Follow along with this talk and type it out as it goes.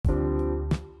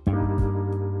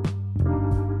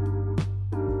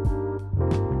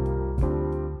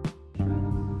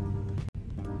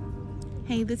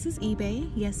Hey, this is eBay.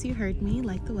 Yes, you heard me,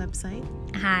 like the website.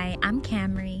 Hi, I'm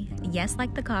Camry. Yes,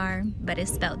 like the car, but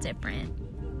it's spelled different.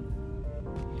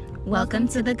 Welcome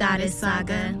to the Goddess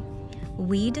Saga.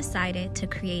 We decided to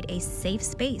create a safe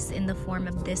space in the form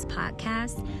of this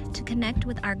podcast to connect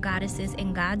with our goddesses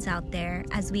and gods out there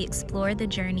as we explore the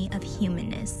journey of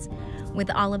humanness, with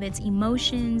all of its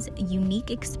emotions,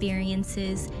 unique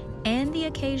experiences, and the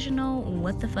occasional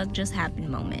what the fuck just happened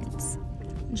moments.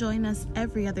 Join us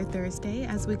every other Thursday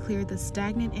as we clear the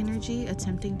stagnant energy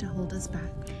attempting to hold us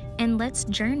back. And let's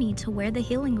journey to where the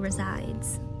healing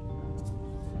resides.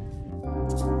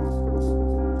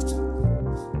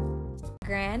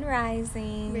 Grand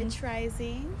Rising. Rich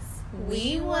Risings.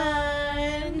 We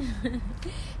won.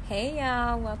 Hey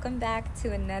y'all, welcome back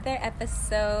to another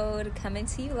episode coming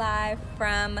to you live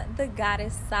from the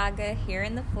Goddess Saga here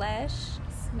in the flesh.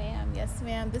 Yes,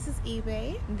 ma'am. This is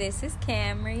eBay. This is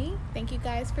Camry. Thank you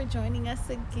guys for joining us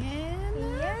again.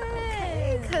 Yes.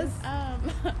 Okay, because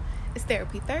it's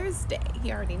Therapy Thursday.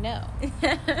 You already know.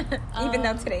 Even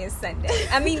though today is Sunday.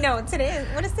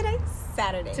 What is today?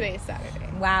 Saturday. Today is Saturday.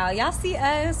 Wow, y'all see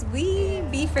us. We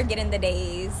be forgetting the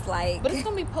days. But it's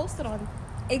going to be posted on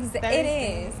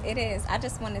Thursday. It is. I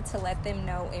just wanted to let them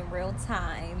know in real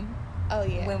time. Oh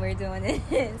yeah, when we're doing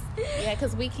this. Yeah,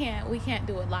 because we can't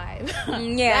do it live.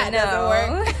 Yeah, that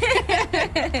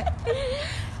doesn't work.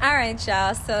 All right,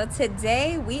 y'all. So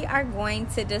today we are going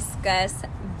to discuss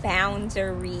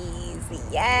boundaries.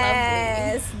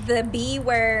 Yes, lovely. The B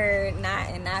word, not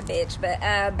bitch, but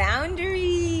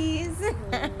boundaries.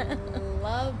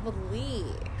 Lovely.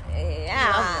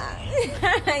 Yeah,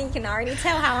 lovely. You can already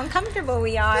tell how uncomfortable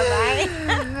we are, right?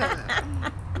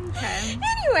 Okay.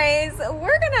 Anyways,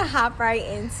 we're gonna hop right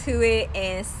into it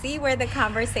and see where the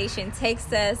conversation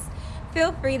takes us.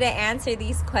 Feel free to answer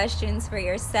these questions for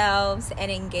yourselves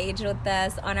and engage with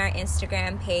us on our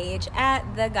Instagram page at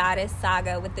The Goddess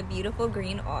Saga with the beautiful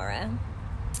green aura.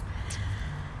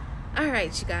 All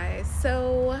right, you guys.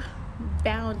 So,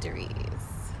 boundaries.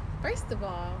 First of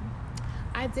all,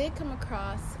 I did come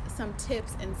across some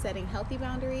tips in setting healthy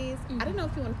boundaries. I don't know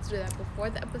if you want to do that before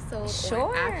the episode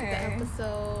or after the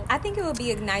episode. I think it would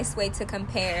be a nice way to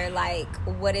compare, like,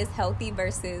 what is healthy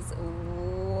versus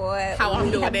what how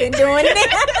I'm doing been doing it.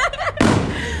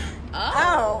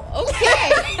 Oh,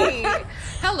 okay.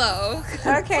 Hello.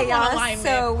 Okay, y'all.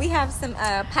 So we have some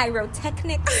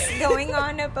pyrotechnics going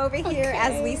on up over here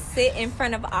as we sit in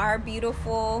front of our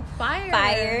beautiful fire.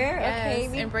 Yes.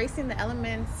 Okay, embracing the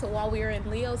elements while we are in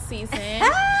Leo season.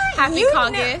 Happy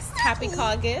August. Happy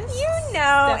August. You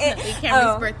know, definitely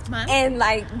Camry's birth month. And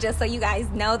like, just so you guys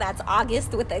know, that's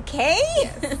August with a K.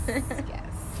 Yes. Yes.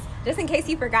 Just in case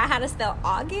you forgot how to spell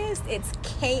August, it's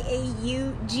Kaugust.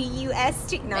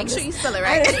 Make sure you spell it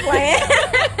right.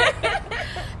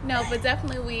 No, but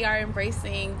definitely we are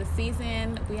embracing the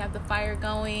season. We have the fire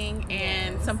going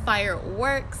and some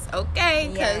fireworks, okay?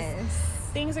 Because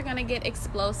things are going to get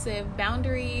explosive.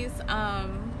 Boundaries.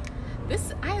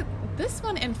 This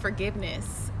one and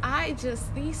forgiveness.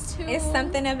 These two. It's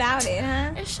something about it,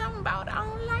 huh? It's something about it. I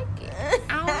don't like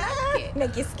it.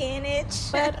 Make your skin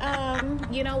itch. But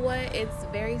you know what? It's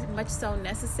very much so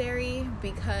necessary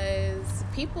because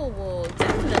people will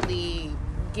definitely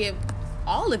give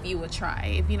all of you a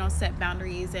try if you don't set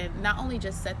boundaries, and not only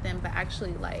just set them, but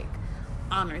actually like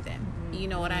honor them. You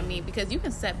know what I mean? Because you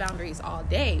can set boundaries all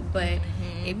day, but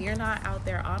if you're not out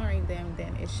there honoring them,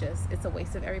 then it's a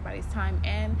waste of everybody's time,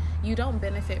 and you don't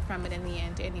benefit from it in the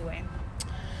end anyway.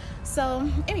 So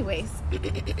anyways,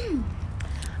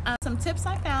 some tips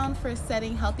I found for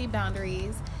setting healthy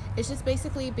boundaries is just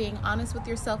basically being honest with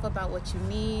yourself about what you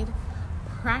need,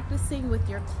 practicing with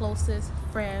your closest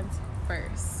friends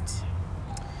first.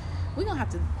 We're going to have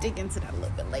to dig into that a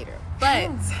little bit later. But,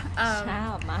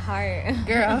 child, my heart.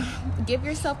 Girl, give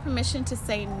yourself permission to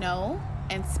say no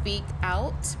and speak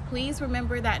out. Please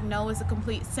remember that no is a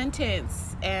complete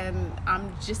sentence. And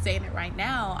I'm just saying it right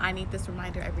now. I need this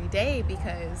reminder every day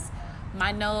because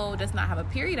my no does not have a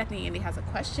period at the end. It has a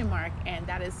question mark. And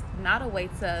that is not a way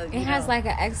to, It has like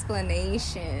an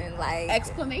explanation.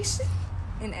 Explanation?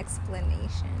 An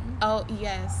explanation. Oh,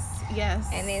 yes.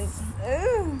 And it's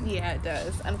yeah, it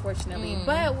does, unfortunately.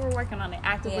 But we're working on it,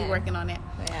 actively working on it.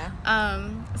 Yeah.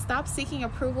 Stop seeking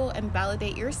approval and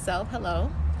validate yourself. Hello.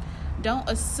 Don't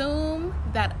assume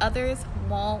that others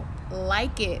won't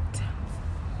like it.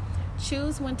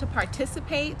 Choose when to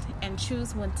participate and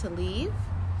choose when to leave.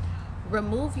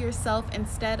 Remove yourself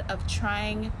instead of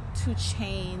trying to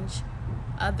change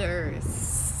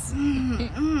others.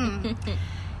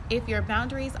 If your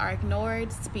boundaries are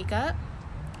ignored, speak up.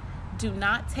 do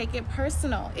not take it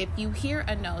personal if you hear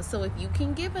a no. So if you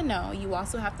can give a no, you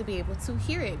also have to be able to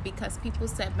hear it, because people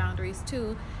set boundaries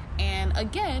too. And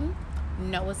again,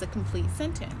 no is a complete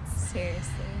sentence.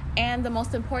 Seriously. And the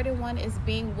most important one is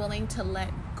being willing to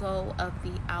let go of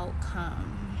the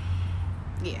outcome.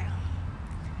 Yeah.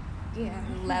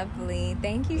 Lovely.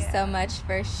 Thank you so much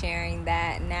for sharing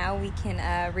that. Now we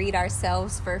can read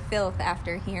ourselves for filth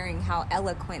after hearing how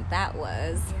eloquent that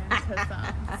was. Yeah,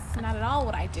 because it's not at all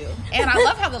what I do. And I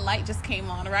love how the light just came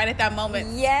on right at that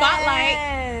moment.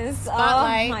 Yes.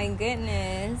 Spotlight. Oh my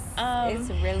goodness. It's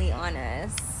really on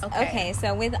us. Okay,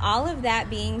 so with all of that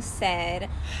being said,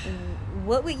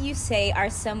 what would you say are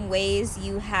some ways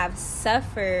you have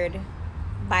suffered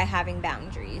by having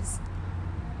boundaries?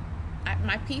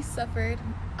 My peace suffered.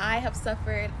 I have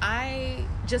suffered. I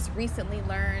just recently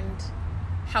learned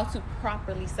how to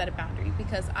properly set a boundary,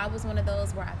 because I was one of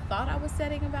those where I thought I was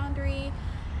setting a boundary,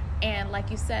 and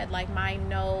like you said, like my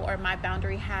no or my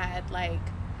boundary had like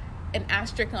an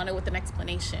asterisk on it with an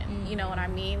explanation. You know what I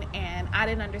mean? And I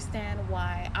didn't understand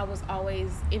why I was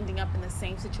always ending up in the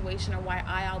same situation, or why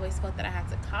I always felt that I had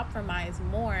to compromise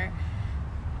more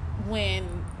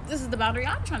when this is the boundary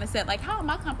I'm trying to set. Like, how am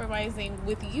I compromising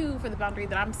with you for the boundary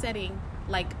that I'm setting,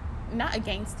 like, not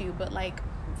against you, but like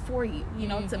for you, you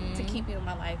know, to keep you in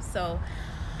my life. So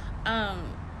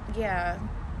yeah,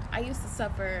 I used to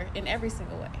suffer in every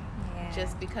single way,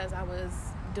 just because I was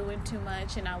doing too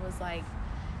much, and I was like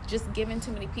just giving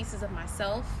too many pieces of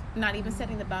myself, not even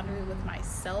setting the boundary with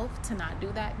myself to not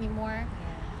do that anymore.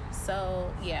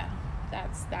 So yeah,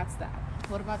 that's that.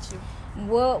 What about you?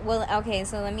 Well, okay,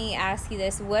 so let me ask you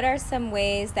this. What are some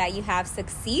ways that you have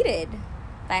succeeded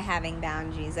by having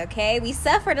boundaries? Okay, we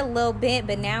suffered a little bit,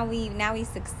 but now we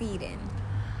succeeding.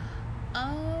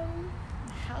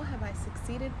 How have I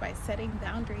succeeded by setting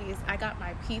boundaries? I got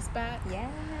my peace back.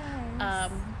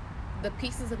 Yes. The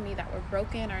pieces of me that were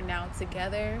broken are now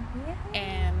together. Yes.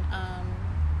 And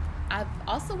I've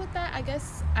also, with that, I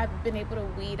guess I've been able to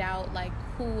weed out like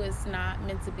who is not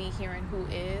meant to be here and who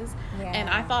is. And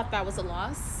I thought that was a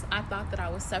loss. I thought that I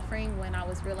was suffering when I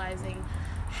was realizing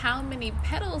how many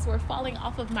petals were falling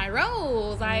off of my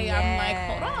rose. I'm like,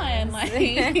 hold on,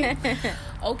 like,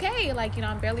 okay, like, you know,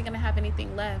 I'm barely gonna have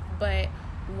anything left. But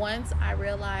once I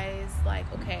realized, like,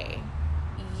 okay,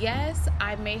 yes,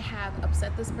 I may have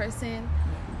upset this person,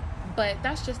 but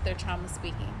that's just their trauma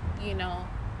speaking, you know.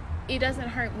 It doesn't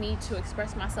hurt me to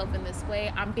express myself in this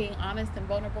way. I'm being honest and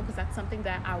vulnerable, because that's something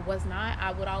that I was not.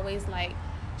 I would always like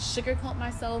sugarcoat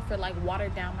myself or like water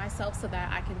down myself so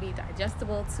that I can be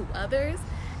digestible to others.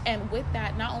 And with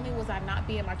that, not only was I not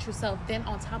being my true self, then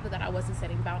on top of that, I wasn't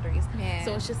setting boundaries.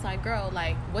 So it's just like, girl,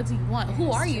 like, what do you want?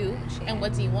 Who are you? And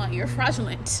what do you want? You're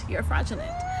fraudulent.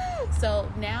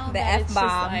 So now the that it's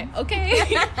F-bomb. just like,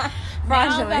 okay,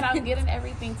 now that I'm getting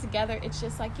everything together, it's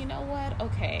just like, you know what?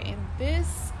 Okay, and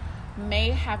this may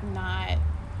have not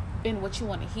been what you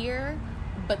want to hear,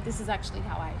 but this is actually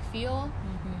how I feel.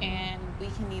 And we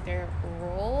can either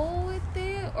roll with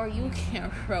it, or you can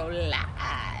roll out.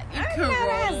 I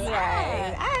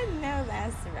know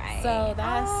that's right. So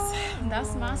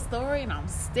that's my story, and I'm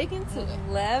sticking to it.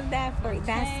 Love that for you.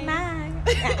 That's mine.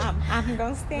 I'm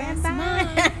gonna stand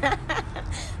That's by.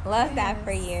 Love that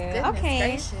for you. Goodness okay.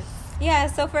 gracious. Yeah.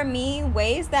 So for me,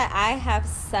 ways that I have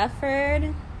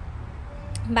suffered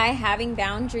by having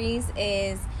boundaries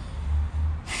is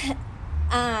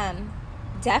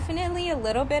definitely a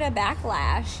little bit of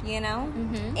backlash, you know.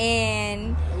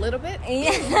 And A little bit.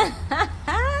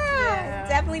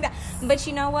 Definitely. But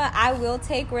you know what? I will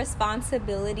take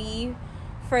responsibility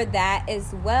for that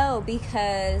as well,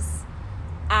 because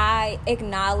I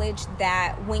acknowledge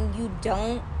that when you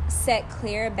don't set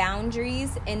clear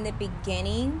boundaries in the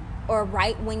beginning, or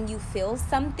right when you feel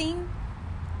something,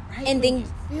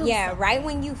 right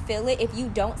when you feel it, if you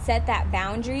don't set that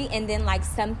boundary, and then like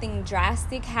something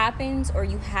drastic happens, or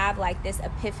you have like this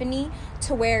epiphany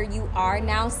to where you are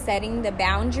now setting the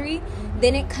boundary,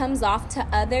 then it comes off to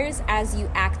others as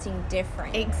you acting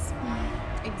different.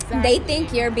 Exactly. They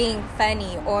think you're being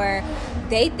funny, or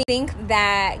they think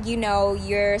that, you know,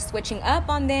 you're switching up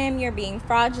on them, you're being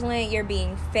fraudulent, you're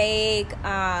being fake.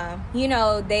 You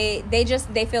know, they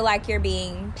feel like you're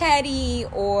being petty,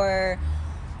 or,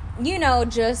 you know,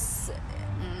 just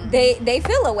they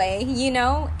feel a way, you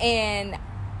know. And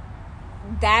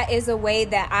that is a way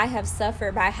that I have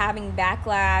suffered by having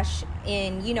backlash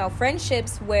in, you know,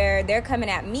 friendships where they're coming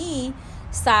at me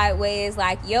sideways,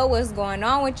 like, yo, what's going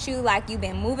on with you? Like, you've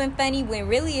been moving funny, when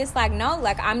really it's like, no,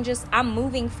 like, I'm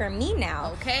moving for me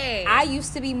now. Okay. I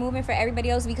used to be moving for everybody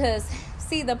else, because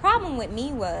see, the problem with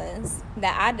me was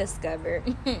that I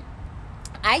discovered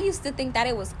I used to think that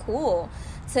it was cool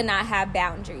to not have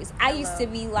boundaries. I used to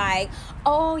be like,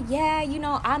 oh yeah, you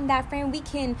know, I'm that friend. We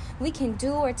can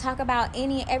do or talk about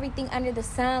everything under the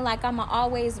sun. Like, I'ma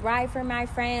always ride for my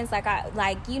friends. Like,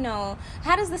 you know,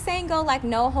 how does the saying go? Like,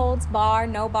 no holds bar,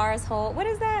 no bars hold. What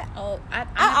is that? Oh, I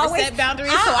always set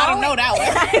boundaries, so I don't know that one.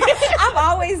 I've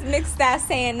always mixed that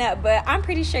saying up, but I'm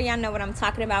pretty sure y'all know what I'm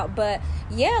talking about. But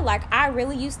yeah, like, I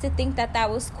really used to think that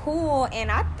was cool, and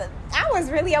I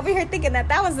was really over here thinking that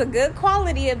was a good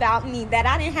quality about me, that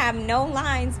I didn't have no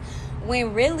lines,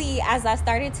 when really, as I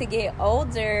started to get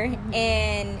older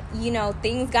and, you know,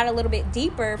 things got a little bit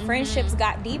deeper, friendships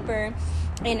got deeper,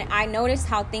 and I noticed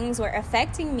how things were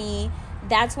affecting me,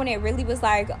 that's when it really was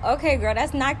like, okay, girl,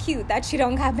 that's not cute that you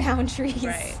don't got boundaries.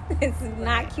 Right. It's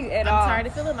not cute at all. I'm tired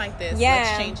of feeling like this. Yeah.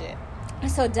 Let's change it.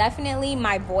 So definitely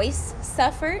my voice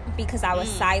suffered because I was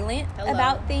silent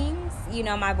about things. You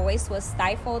know, my voice was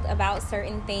stifled about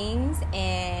certain things.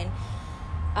 And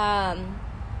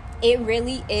it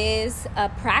really is a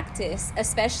practice,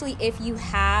 especially if you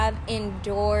have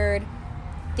endured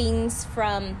things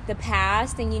from the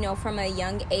past and, you know, from a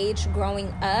young age growing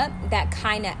up. That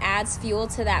kind of adds fuel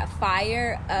to that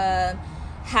fire of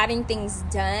having things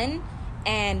done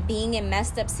and being in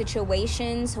messed up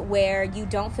situations where you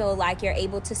don't feel like you're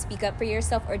able to speak up for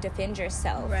yourself or defend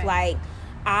yourself. Right. Like,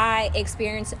 I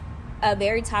experienced a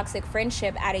very toxic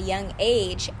friendship at a young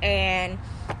age, and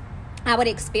I would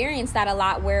experience that a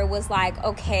lot, where it was like,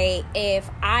 okay, if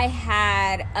I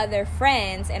had other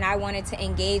friends and I wanted to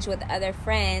engage with other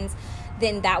friends,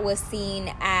 then that was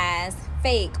seen as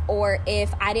fake. Or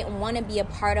if I didn't want to be a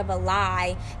part of a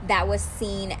lie, that was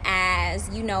seen as,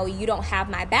 you know, you don't have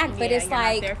my back. But it's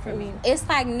like, it's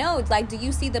like, no, like, do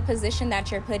you see the position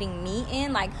that you're putting me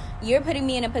in? Like, you're putting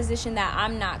me in a position that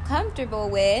I'm not comfortable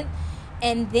with.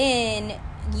 And then,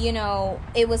 you know,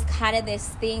 it was kind of this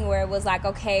thing where it was like,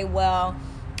 okay, well,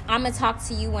 I'm gonna talk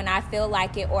to you when I feel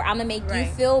like it, or I'm gonna make you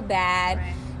feel bad,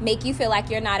 make you feel like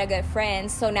you're not a good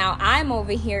friend. So now I'm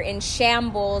over here in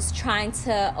shambles trying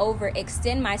to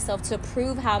overextend myself to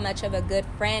prove how much of a good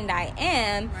friend I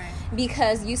am,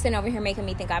 because you sitting over here making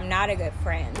me think I'm not a good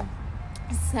friend.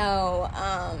 So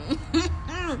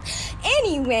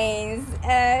anyways,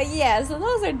 yeah, so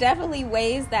those are definitely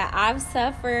ways that I've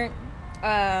suffered.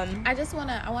 I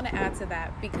want to add to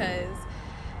that, because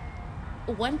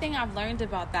one thing I've learned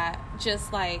about that,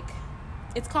 just like,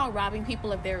 it's called robbing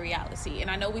people of their reality.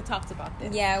 And I know we talked about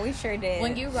this. Yeah, we sure did.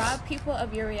 When you rob people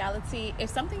of your reality,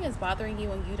 if something is bothering you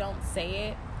and you don't say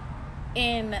it,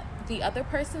 in the other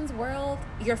person's world,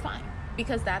 you're fine,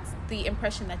 because that's the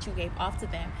impression that you gave off to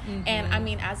them. And I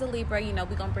mean, as a Libra, you know,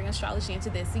 we're gonna bring astrology into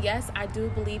this. Yes, I do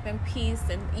believe in peace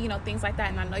and, you know, things like that,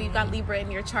 and I know you got Libra in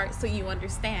your chart, so you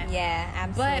understand. Yeah,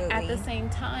 absolutely. But at the same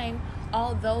time,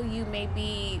 although you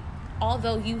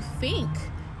think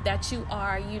that you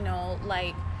are, you know,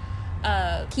 like,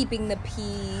 keeping the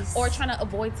peace or trying to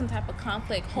avoid some type of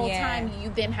conflict, whole time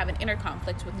you then have an inner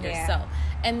conflict with yourself.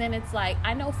 And then it's like,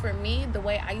 I know for me, the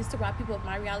way I used to rob people of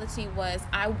my reality was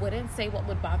I wouldn't say what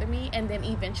would bother me, and then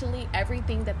eventually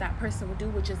everything that person would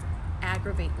do would just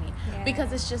aggravate me,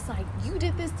 because it's just like, you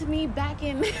did this to me back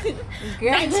in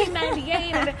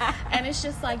 1998, and it's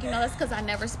just like, you know, that's because I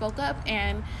never spoke up.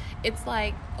 And it's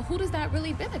like, who does that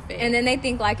really benefit? And then they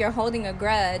think like you're holding a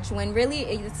grudge, when really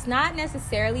it's not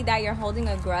necessarily that you're holding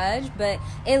a grudge, but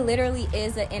it literally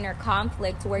is an inner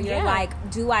conflict where you're like,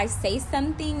 do I say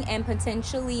something and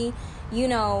potentially, you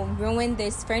know, ruin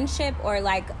this friendship or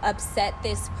like upset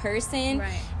this person?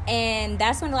 And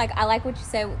that's when, like, I like what you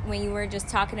said when you were just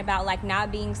talking about, like,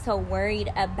 not being so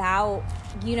worried about,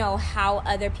 you know, how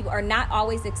other people are, not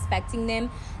always expecting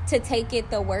them to take it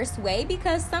the worst way,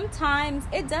 because sometimes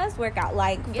it does work out.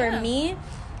 Like, for me,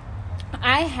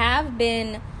 I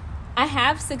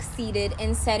have succeeded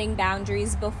in setting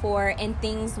boundaries before, and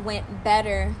things went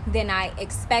better than I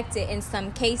expected in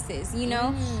some cases, you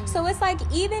know? So it's like,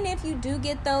 even if you do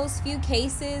get those few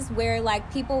cases where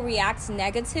like people react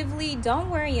negatively, don't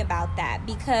worry about that,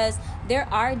 because there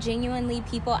are genuinely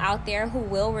people out there who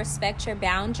will respect your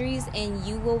boundaries, and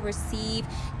you will receive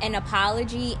an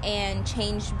apology and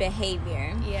change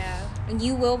behavior.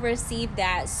 You will receive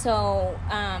that. So,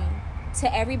 to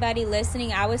everybody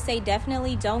listening, I would say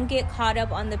definitely don't get caught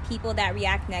up on the people that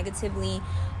react negatively.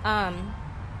 I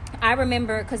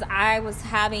remember, because I was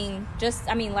having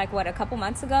a couple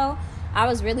months ago, I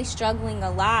was really struggling a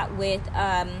lot with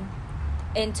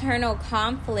internal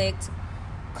conflict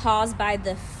caused by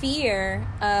the fear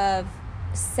of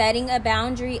setting a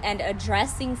boundary and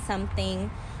addressing something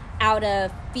out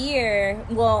of fear,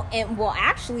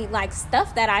 actually, like,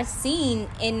 stuff that I seen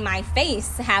in my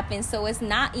face happen. So it's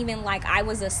not even like I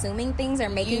was assuming things or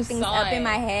making things up in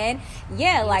my head.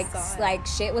 Yeah, like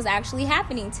shit was actually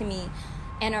happening to me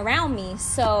and around me.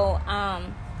 So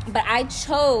but I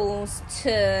chose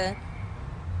to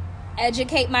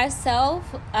educate myself,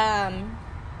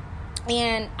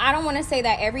 and I don't want to say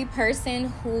that every person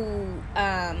who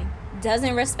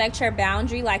doesn't respect your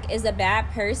boundary, like, is a bad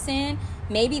person.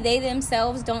 Maybe they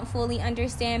themselves don't fully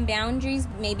understand boundaries.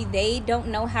 Maybe they don't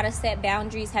know how to set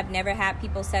boundaries, have never had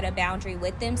people set a boundary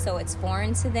with them, so it's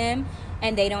foreign to them,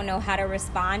 and they don't know how to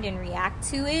respond and react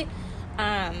to it.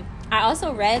 I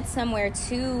also read somewhere,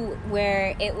 too,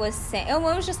 where it was saying, it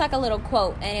was just like a little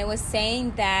quote, and it was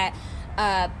saying that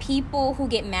people who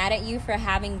get mad at you for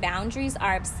having boundaries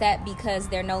are upset because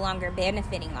they're no longer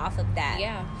benefiting off of that.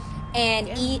 Yeah. And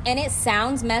it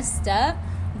sounds messed up,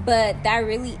 but that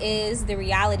really is the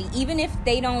reality. Even if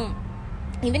they don't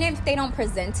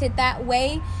present it that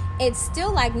way, it's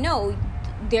still like, no,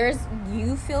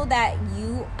 you feel that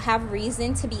you have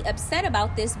reason to be upset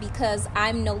about this because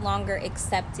I'm no longer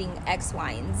accepting X,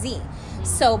 Y, and Z. Mm-hmm.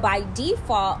 So by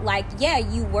default, like, yeah,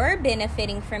 you were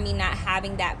benefiting from me not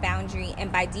having that boundary,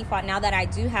 and by default, now that I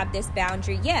do have this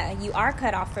boundary, yeah, you are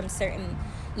cut off from certain,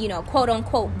 quote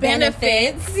unquote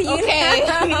benefits.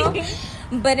 Okay.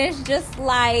 But it's just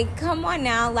like, come on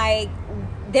now, like,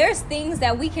 there's things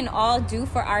that we can all do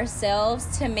for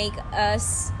ourselves to make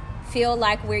us feel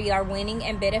like we are winning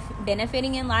and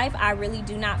benefiting in life. I really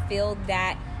do not feel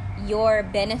that your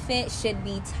benefit should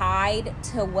be tied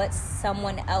to what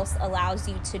someone else allows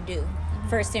you to do,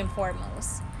 first and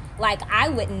foremost. Like, I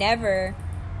would never,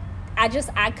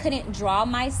 I couldn't draw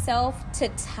myself to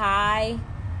tie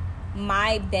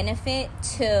my benefit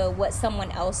to what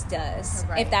someone else does,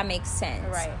 right, if that makes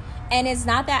sense. Right. And it's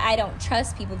not that I don't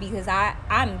trust people, because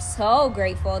I'm so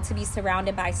grateful to be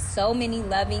surrounded by so many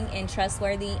loving and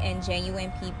trustworthy and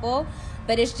genuine people.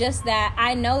 But it's just that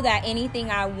I know that anything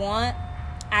I want,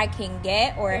 I can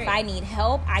get, or if I need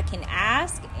help, I can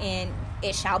ask, and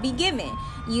it shall be given.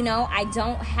 I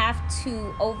don't have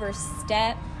to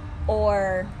overstep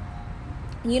or,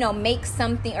 make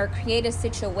something or create a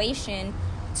situation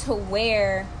to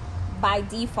where by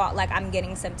default, like, I'm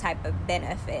getting some type of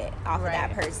benefit off of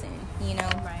that person,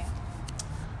 Right.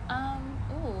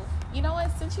 Ooh, you know what?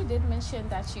 Since you did mention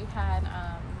that you had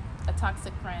a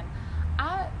toxic friend,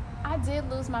 I did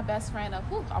lose my best friend of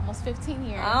almost 15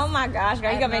 years. Oh my gosh,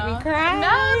 girl, you gonna make me cry?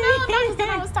 No, because then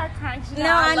I would start crying.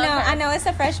 I know. It's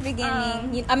a fresh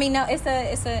beginning.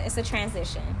 It's a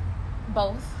transition.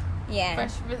 Both. Yeah.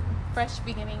 Fresh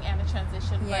beginning and a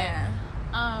transition. Yeah.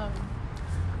 But,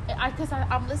 because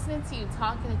I'm listening to you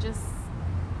talk, and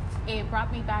it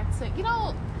brought me back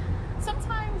to,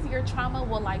 sometimes your trauma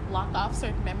will, like, block off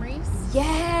certain memories.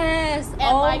 Yes.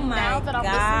 And now that I'm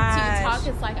listening to you talk,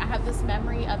 it's like I have this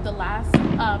memory of the last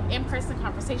in-person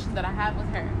conversation that I had with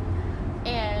her.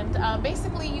 And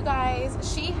basically, you guys,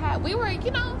 we were,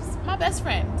 my best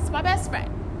friend. It's my best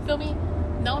friend. Feel me?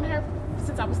 Known her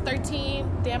since I was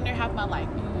 13, damn near half my life,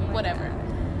 whatever.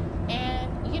 And,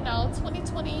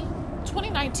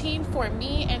 2019 for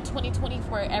me and 2020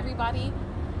 for everybody,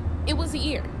 it was a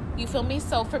year. You feel me?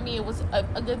 So for me, it was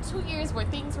a good 2 years where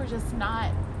things were just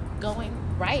not going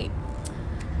right.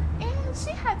 And she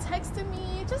had texted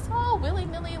me just all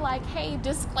willy-nilly, like, hey,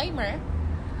 disclaimer,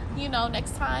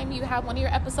 next time you have one of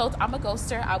your episodes, I'm a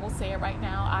ghoster. I will say it right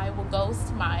now. I will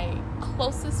ghost my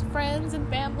closest friends and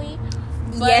family.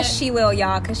 But yes, she will,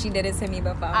 y'all, because she did it to me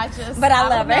before. I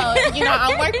love her.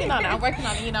 I'm working on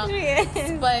it.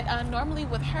 Yes. But normally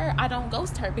with her, I don't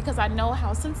ghost her because I know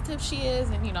how sensitive she is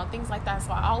and, things like that.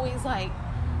 So I always, like,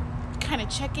 kind of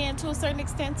check in to a certain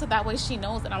extent, so that way she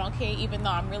knows that I'm okay, even though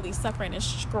I'm really suffering and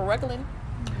struggling.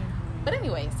 Mm-hmm. But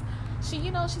anyways,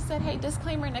 she said, hey,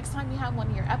 disclaimer, next time you have one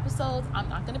of your episodes, I'm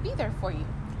not going to be there for you.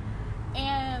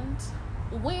 And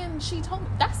when she told me,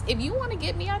 if you want to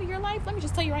get me out of your life, let me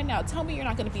just tell you right now, tell me you're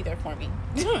not going to be there for me.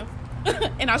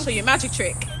 And I'll show you a magic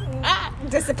trick.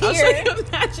 Disappear. I'll show you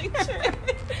a magic trick.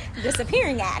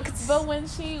 Disappearing act. But when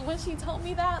she told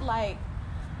me that, like,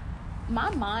 my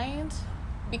mind,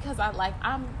 because I'm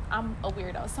a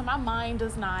weirdo, so my mind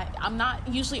I'm not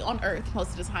usually on Earth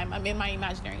most of the time. I'm in my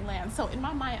imaginary land. So in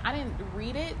my mind, I didn't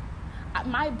read it.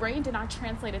 My brain did not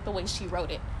translate it the way she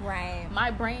wrote it. Right.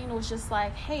 My brain was just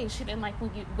like, hey, she didn't like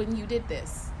when you did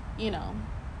this.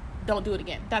 Don't do it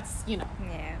again. That's,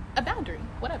 a boundary,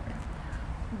 whatever.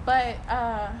 But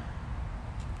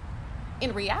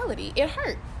in reality, it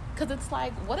hurt, because it's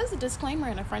like, what is a disclaimer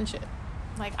in a friendship?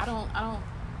 Like, I don't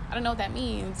know what that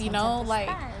means. Like,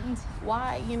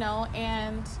 why?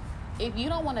 And if you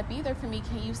don't want to be there for me,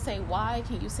 can you say why?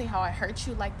 Can you say how I hurt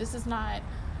you? Like, this is not,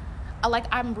 like,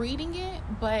 I'm reading it,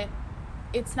 but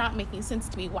it's not making sense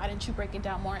to me. Why didn't you break it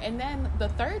down more? And then the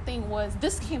third thing was,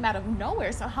 this came out of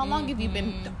nowhere. So how long have you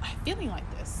been feeling like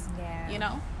this? Yeah. You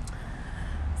know?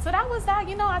 So that was that.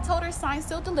 You know, I told her, signed,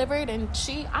 still delivered, and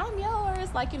I'm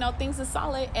yours. Like, you know, things are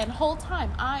solid. And whole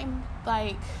time, I'm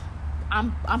like,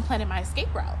 I'm planning my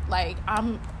escape route. Like,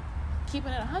 I'm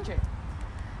keeping it 100.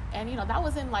 And, you know, that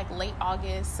was in, like, late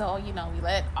August. So, you know, we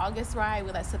let August ride.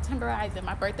 We let September ride. Then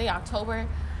my birthday, October.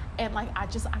 And, like, I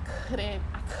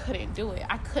couldn't do it.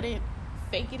 I couldn't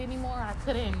fake it anymore. I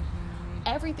couldn't.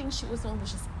 Everything she was doing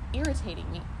was just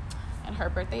irritating me. And her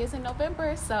birthday is in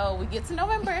November, so we get to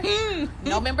November.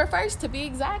 November 1st, to be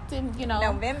exact. And, you know.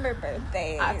 November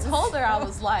birthday. I told her, I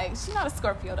was like, she's not a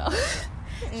Scorpio, though.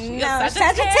 No,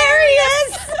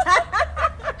 Sagittarius.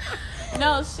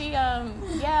 No, she,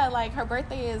 like, her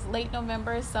birthday is late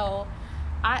November, so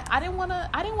I didn't want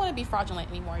to be fraudulent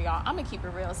anymore, y'all. I'm gonna keep it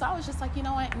real. So I was just like, you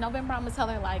know what, in November I'm gonna tell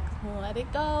her, like, let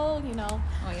it go, you know.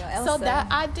 Oh, yo, Elsa. So that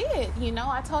I did, you know.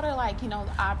 I told her, like, you know,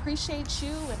 I appreciate you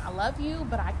and I love you,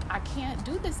 but I can't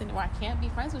do this anymore. I can't be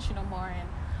friends with you no more. And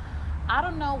I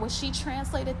don't know what she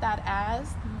translated that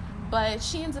as, but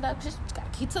she ended up just got a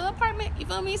key to the apartment, you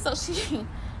feel me? So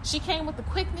she came with the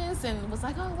quickness and was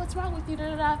like, oh, what's wrong with you,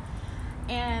 da da da.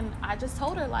 And I just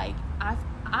told her, like,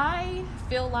 I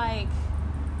feel like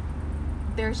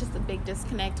there's just a big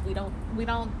disconnect. We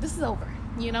don't, this is over,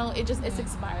 you know, it's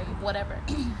expired, whatever.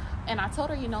 And I told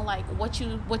her, you know, like, what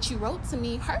you wrote to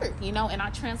me hurt, you know, and I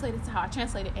translated to how I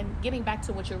translated. And getting back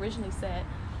to what you originally said,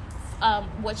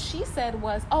 what she said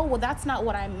was, oh, well, that's not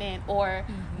what I meant, or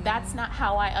that's not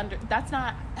how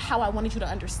I wanted you to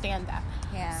understand that.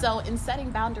 Yeah. So in setting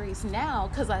boundaries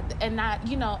now,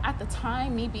 you know, at the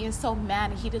time, me being so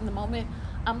mad and heated in the moment,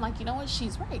 I'm like, you know what,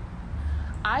 she's right.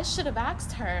 I should have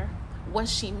asked her what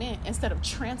she meant instead of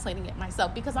translating it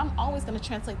myself, because I'm always going to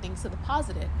translate things to the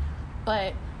positive.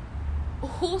 But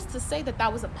who's to say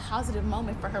that was a positive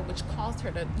moment for her, which caused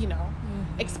her to, you know,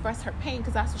 express her pain,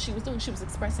 because that's what she was doing. She was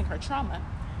expressing her trauma.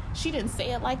 She didn't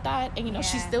say it like that, and, you know,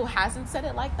 she still hasn't said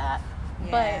it like that.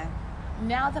 But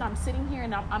now that I'm sitting here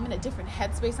and I'm in a different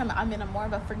headspace, I'm in a more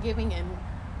of a forgiving and,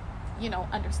 you know,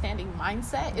 understanding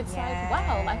mindset. It's like,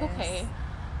 wow, like, okay,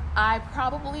 I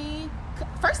probably,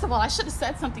 first of all, I should have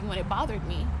said something when it bothered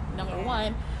me, number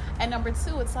one. And number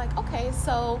two, it's like, okay,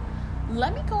 so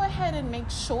let me go ahead and make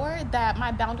sure that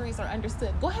my boundaries are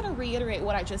understood. Go ahead and reiterate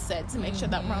what I just said to make sure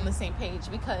that we're on the same page,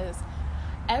 because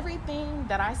everything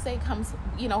that I say comes,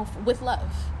 you know, with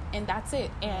love, and that's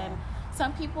it. And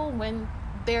some people, when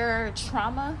their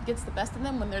trauma gets the best of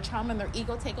them, when their trauma and their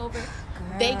ego take over,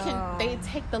 they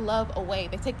take the love away.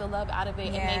 They take the love out of it,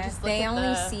 and they just look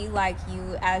only see like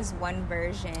you as one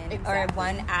version or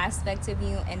one aspect of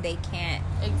you, and they can't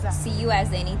see you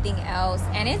as anything else.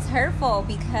 And it's hurtful,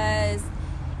 because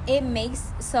it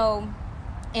makes, so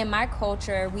in my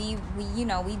culture, we you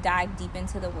know, we dive deep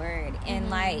into the word, and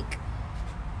like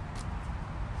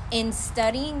in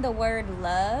studying the word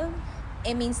love,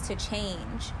 it means to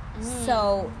change.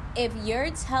 So if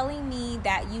you're telling me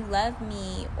that you love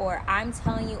me, or I'm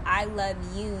telling you I love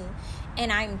you, and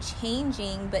I'm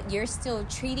changing, but you're still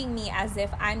treating me as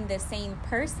if I'm the same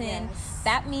person,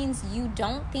 that means you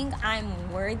don't think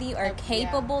I'm worthy or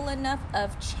capable enough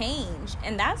of change.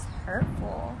 And that's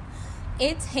hurtful.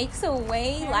 It takes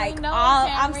away, Camry, like, no, all.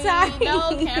 Camry, I'm sorry. No,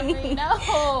 Camry,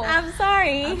 no. I'm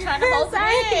sorry. I'm trying to hold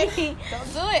it in.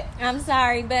 Don't do it. I'm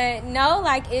sorry, but no,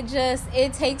 like,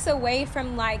 it takes away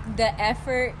from, like, the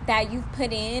effort that you've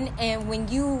put in. And when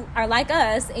you are like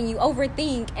us and you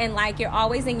overthink and, like, you're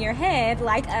always in your head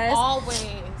like us. Always.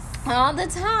 All the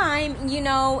time, you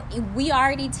know, we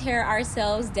already tear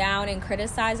ourselves down and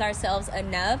criticize ourselves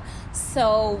enough.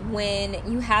 So when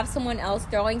you have someone else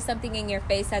throwing something in your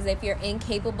face as if you're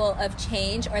incapable of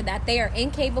change, or that they are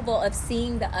incapable of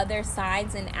seeing the other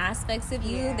sides and aspects of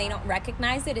you, they don't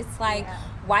recognize it. It's like,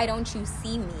 why don't you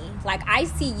see me? Like, I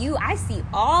see you. I see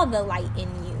all the light in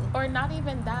you. Or not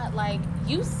even that. Like,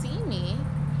 you see me,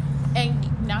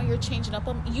 and now you're changing up.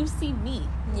 You see me.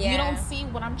 You don't see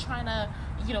what I'm trying to,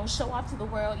 you know, show off to the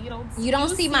world. You don't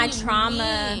see my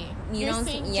trauma. Me. You're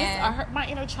seeing just my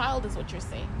inner child is what you're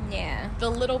seeing. The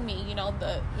little me, you know,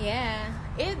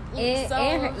 it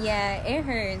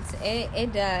hurts.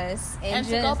 It does. And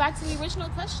to go back to the original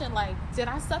question, like, did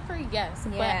I suffer? Yes.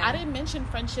 But I didn't mention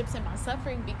friendships in my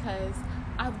suffering, because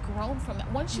I've grown from that.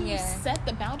 Once you set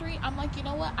the boundary, I'm like, you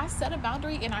know what? I set a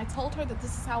boundary, and I told her that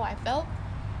this is how I felt.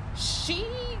 She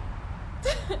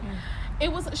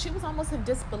was almost in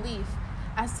disbelief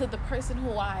as to the person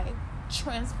who I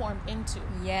transformed into,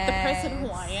 the person who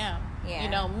I am. Yeah. You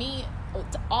know, me,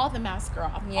 all the masks are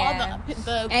off. Yeah. All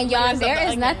the and y'all, there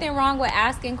is nothing wrong with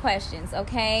asking questions,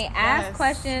 okay? Ask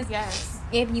questions. Yes.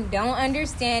 If you don't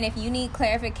understand, if you need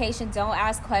clarification, don't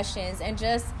ask questions. And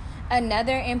just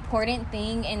another important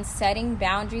thing in setting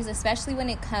boundaries, especially when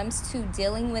it comes to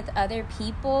dealing with other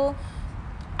people,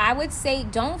 I would say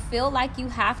don't feel like you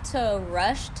have to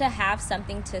rush to have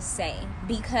something to say,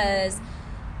 because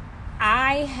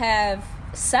I have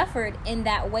suffered in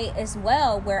that way as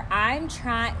well, where I'm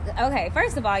trying. Okay,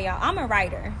 first of all, y'all, I'm a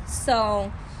writer,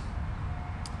 so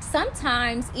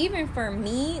sometimes even for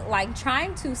me, like,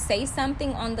 trying to say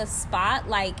something on the spot,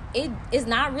 like, it is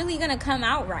not really gonna come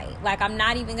out right. Like, I'm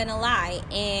not even gonna lie.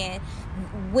 And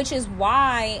which is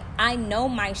why I know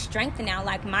my strength now.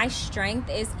 Like, my strength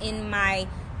is in my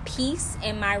peace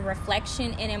and my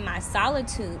reflection and in my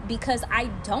solitude, because I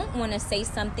don't want to say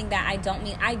something that I don't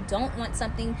mean. I don't want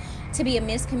something to be a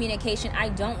miscommunication. I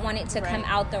don't want it to come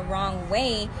out the wrong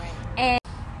way. And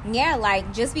yeah,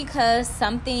 like, just because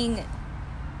something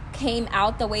came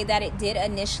out the way that it did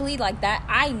initially, like that,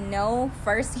 I know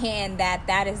firsthand that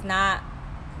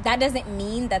that doesn't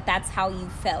mean that that's how you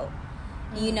felt,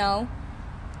 you know,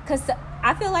 because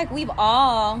I feel like we've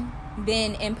all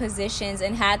been in positions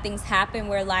and had things happen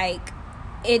where, like,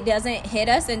 it doesn't hit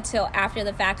us until after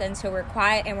the fact, until we're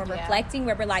quiet and we're reflecting,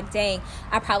 where we're like, dang,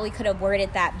 I probably could have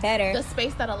worded that better. The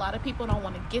space that a lot of people don't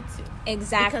want to get to.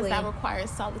 Exactly. Because that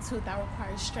requires solitude, that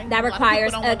requires strength. That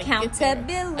requires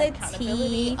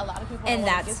accountability. A lot of people and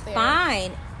that's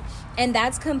fine. And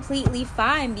that's completely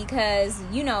fine, because,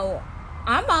 you know,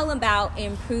 I'm all about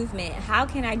improvement. How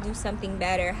can I do something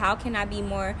better? How can I be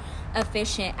more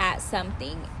efficient at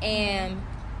something? And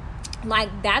like,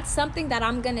 that's something that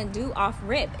I'm gonna do off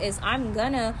rip, is I'm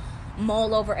gonna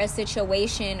mull over a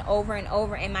situation over and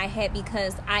over in my head,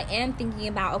 because I am thinking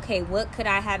about, okay, what could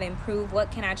I have improved?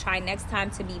 What can I try next time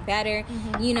to be better?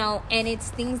 You know, and it's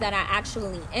things that I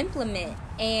actually implement.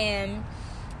 And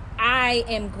I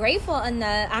am grateful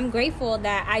I'm grateful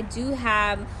that I do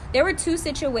have, there were 3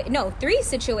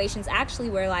 situations actually,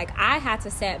 where, like, I had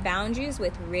to set boundaries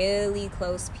with really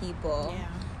close people.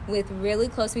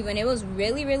 And it was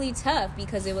really, really tough,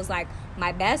 because it was like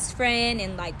my best friend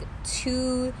and like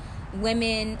 2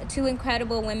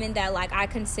 incredible women that, like, I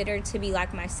considered to be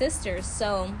like my sisters.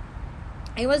 So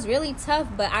it was really tough,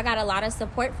 but I got a lot of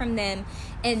support from them,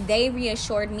 and they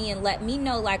reassured me and let me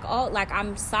know, like, oh, like,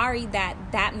 I'm sorry that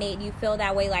made you feel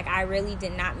that way. Like, I really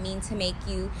did not mean to make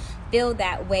you feel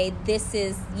that way. This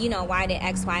is, you know, why did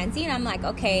X, Y, and Z. And I'm like,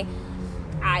 okay,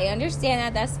 I understand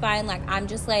that. That's fine. Like, I'm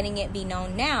just letting it be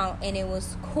known now. And it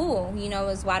was cool. You know, it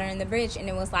was water in the bridge. And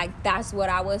it was like, that's what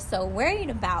I was so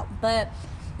worried about. But,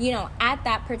 you know, at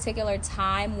that particular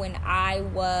time when I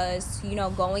was, you know,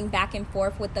 going back and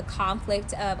forth with the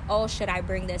conflict of, oh, should I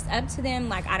bring this up to them?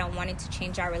 Like, I don't want it to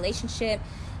change our relationship.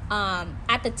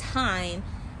 At the time,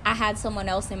 I had someone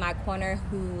else in my corner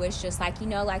who was just like, you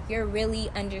know, like, you're really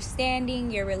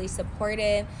understanding. You're really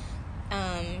supportive.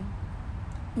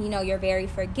 You know, you're very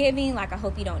forgiving. Like, I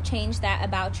hope you don't change that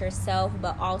about yourself,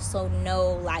 but also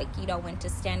know, like, you know, when to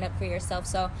stand up for yourself.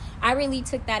 So I really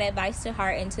took that advice to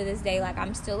heart, and to this day, like,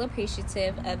 I'm still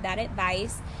appreciative of that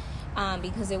advice,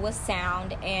 because it was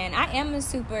sound. And I am a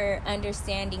super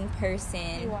understanding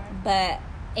person. You are.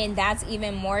 And that's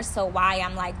even more so why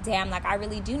I'm like, damn, like, I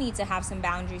really do need to have some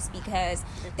boundaries, because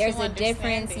there's a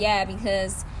difference. Yeah,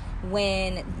 because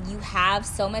when you have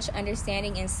so much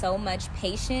understanding and so much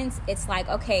patience, it's like,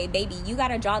 okay, baby, you got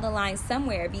to draw the line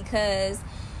somewhere, because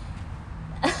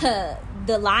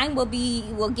the line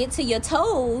will get to your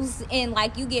toes, and,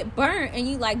 like, you get burnt, and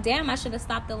you like, damn, I should have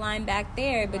stopped the line back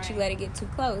there, but you let it get too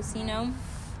close, you know?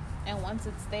 And once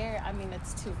it's there, I mean,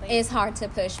 it's too late. It's hard to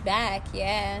push back,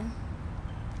 yeah.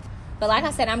 But like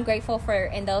I said, I'm grateful for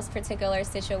in those particular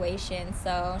situations.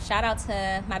 So shout out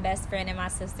to my best friend and my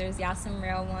sisters. Y'all some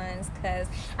real ones. Because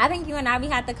I think you and I, we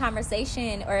had the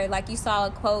conversation, or like you saw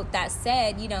a quote that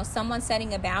said, you know, someone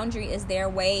setting a boundary is their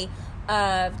way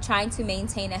of trying to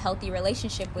maintain a healthy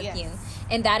relationship with you.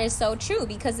 And that is so true,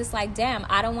 because it's like, damn,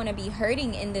 I don't want to be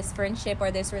hurting in this friendship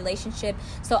or this relationship,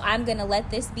 so I'm gonna let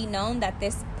this be known that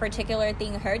this particular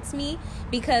thing hurts me,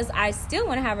 because I still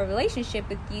want to have a relationship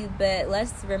with you, but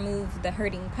let's remove the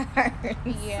hurting part.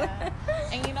 Yeah.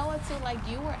 And you know what, too, like,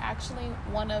 you were actually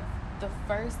one of the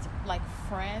first, like,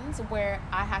 friends where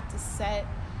I had to set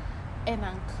an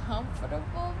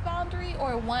uncomfortable boundary,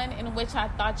 or one in which I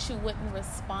thought you wouldn't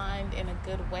respond in a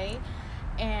good way.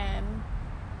 And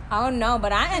oh no,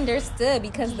 but I understood,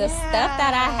 because the stuff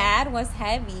that I had was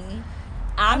heavy.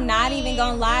 I'm not even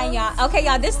gonna lie, y'all. Okay,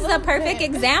 y'all, this is a perfect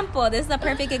example.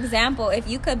 If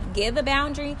you could give a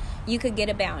boundary, you could get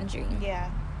a boundary.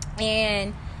 Yeah.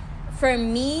 And for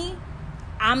me,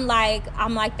 I'm like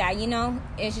that, you know.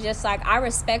 It's just like, I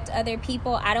respect other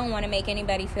people. I don't want to make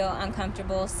anybody feel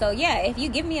uncomfortable. So yeah, if you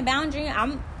give me a boundary,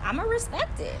 I'm gonna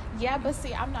respect it. Yeah, but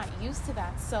see, I'm not used to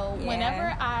that. So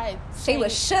whenever I she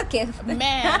was shook if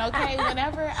man, okay,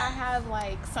 whenever I have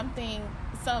like some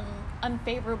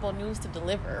unfavorable news to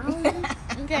deliver,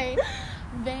 okay,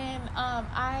 then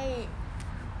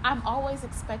I'm always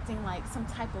expecting like some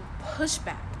type of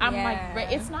pushback. I'm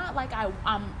like, it's not like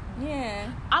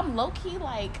I'm low-key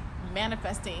like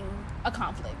manifesting a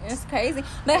conflict. It's crazy.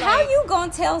 But like, how you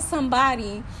gonna tell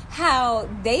somebody how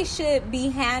they should be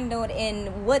handled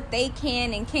and what they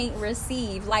can and can't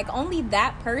receive? Like, only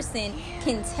that person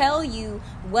can tell you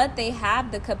what they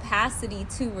have the capacity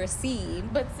to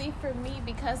receive. But see, for me,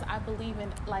 because I believe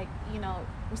in, like, you know,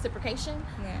 reciprocation,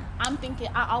 I'm thinking,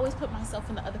 I always put myself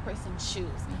in the other person's shoes.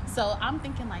 So I'm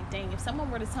thinking like, dang, if someone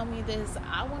were to tell me this,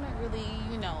 I want to really,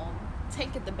 you know,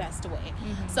 take it the best way.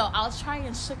 So I'll try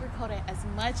and sugarcoat it as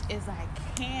much as I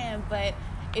can, but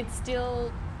it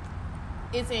still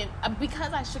isn't,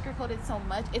 because I sugarcoat it so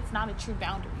much, it's not a true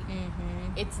boundary.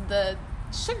 It's the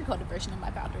sugarcoated version of my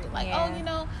boundary. Like, oh, you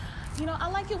know, I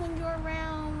like it when you're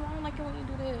around, I don't like it when you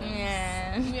do this.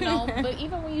 You know, but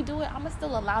even when you do it, I'm gonna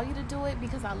still allow you to do it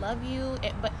because I love you.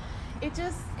 But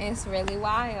it's really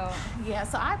wild. Yeah,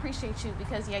 so I appreciate you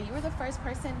because, you were the first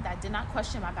person that did not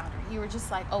question my boundary. You were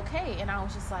just like, okay. And I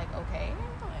was just like, okay.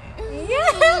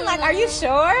 Yeah, like, are you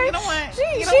sure? You know what?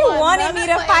 She wanted me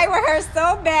to fight with her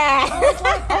so bad. I was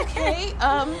like, okay.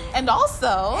 And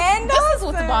also, this is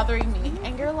what's bothering me.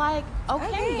 And you're like,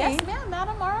 okay. Yes, ma'am,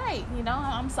 madam, all right. You know,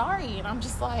 I'm sorry. And I'm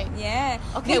just like,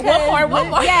 okay, one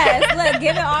more. Yes, look,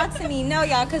 give it all to me. No,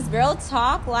 y'all, because real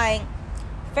talk, like,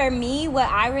 for me, what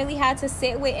I really had to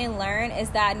sit with and learn is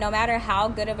that no matter how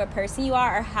good of a person you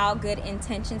are or how good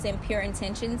intentions and pure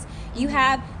intentions you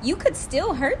have, you could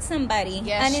still hurt somebody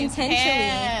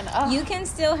unintentionally. You can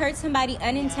still hurt somebody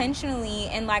unintentionally.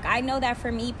 And like, I know that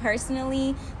for me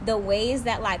personally, the ways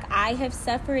that like I have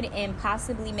suffered and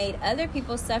possibly made other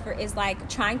people suffer is like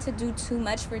trying to do too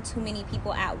much for too many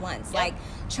people at once. Like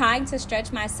trying to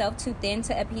stretch myself too thin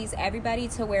to appease everybody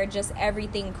to where just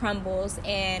everything crumbles,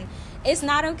 and it's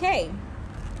not okay.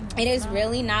 It is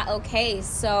really not okay.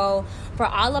 So for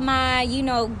all of my, you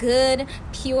know, good,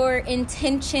 pure,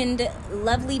 intentioned,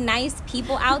 lovely, nice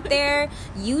people out there,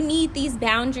 you need these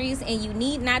boundaries, and you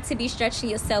need not to be stretching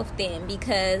yourself thin,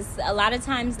 because a lot of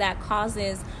times that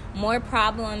causes more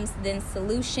problems than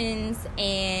solutions,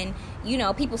 and you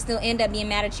know, people still end up being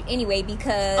mad at you anyway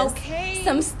because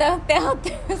some stuff out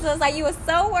there. So it's like, you were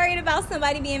so worried about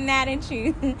somebody being mad at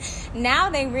you.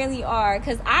 Now they really are,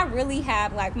 because I really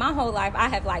have, like, my whole life I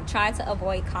have like tried to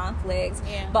avoid conflict,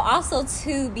 but also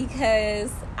too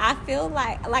because I feel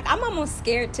like I'm almost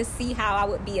scared to see how I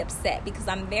would be upset, because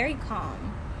I'm very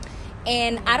calm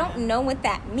and I don't know what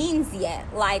that means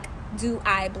yet. Like, do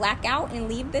I black out and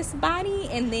leave this body,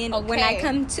 and then when I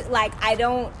come to, like, I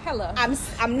don't, I'm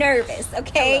nervous,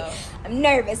 I'm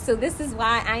nervous. So this is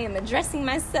why I am addressing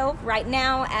myself right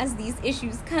now as these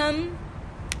issues come,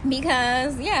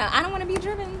 because I don't want to be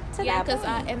driven to that point.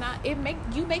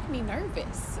 You make me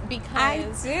nervous, because I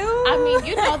do. I mean,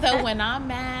 you know that when I'm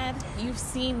mad, you've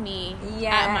seen me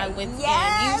at my wit's end.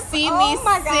 You've seen me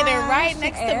sitting right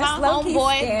next to my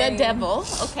homeboy, the devil.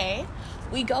 Okay,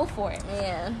 we go for it.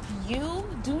 You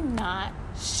do not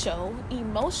show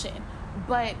emotion,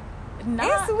 but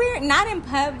not. It's weird. Not in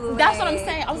public. That's what I'm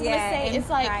saying. I was gonna say, it's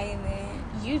like private.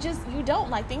 you don't,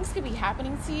 like, things could be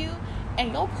happening to you,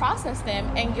 and you'll process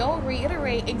them, and you'll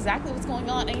reiterate exactly what's going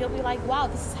on, and you'll be like, wow,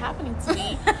 this is happening to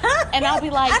me. And I'll be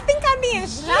like, I think I'm being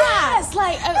shocked. Yes,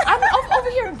 like, I'm over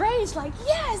here enraged, like,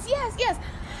 yes.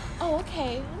 Oh,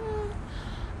 okay.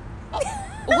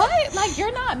 What? Like,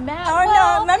 you're not mad?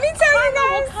 No, let me tell you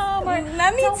guys.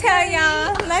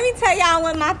 Let me tell y'all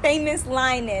what my famous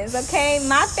line is, okay?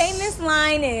 My famous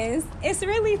line is, it's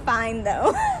really fine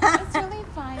though. It's really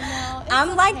fine though.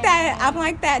 I'm like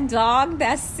that dog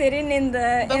that's sitting in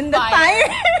the fire.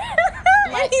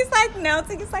 Like, he's like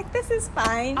melting. He's like, this is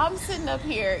fine. I'm sitting up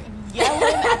here yelling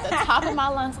at the top of my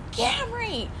lungs,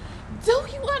 Camry, do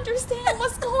you understand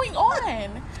what's going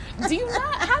on? How do you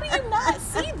not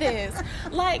see this?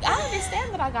 Like, I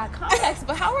understand that I got context,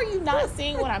 but how are you not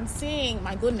seeing what I'm seeing?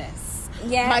 My goodness.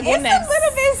 Yeah, my goodness. It's a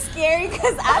little bit scary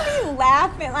because I be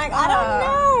laughing. Like, I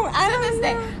don't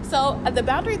know. So the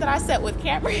boundary that I set with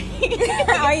Camry.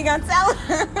 Are you gonna tell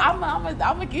her? I'm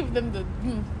gonna give them the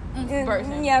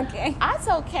version. Yeah, okay. I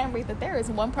told Camry that there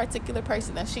is one particular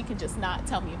person that she can just not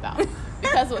tell me about,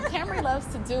 because what Camry loves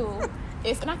to do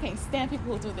is, and I can't stand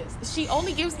people who do this, she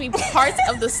only gives me parts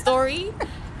of the story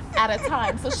at a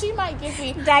time. So she might give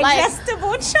me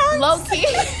digestible chunks. Low key.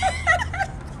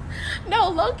 No,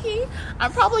 low key.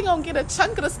 I'm probably gonna get a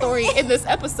chunk of the story in this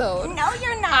episode. No,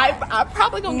 you're not. I'm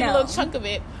probably gonna get a little chunk of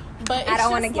it. But I don't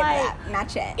want to get that.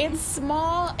 Not yet. It's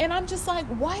small, and I'm just like,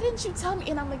 why didn't you tell me?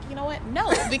 And I'm like, you know what?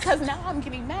 No, because now I'm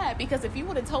getting mad. Because if you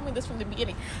would have told me this from the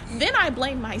beginning, then I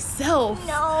blame myself.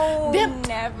 No, then,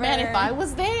 never. Man, if I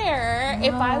was there,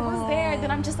 then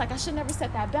I'm just like, I should never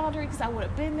set that boundary because I would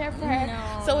have been there for her.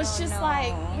 No, so it's just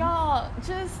like, y'all,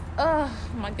 just, oh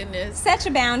my goodness. Set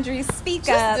your boundaries. Speak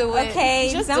just up. Do it.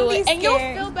 Okay, just don't do it, be and you'll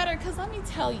scared. feel better. Because let me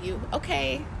tell you,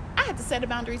 okay. I had to set a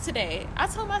boundary today. I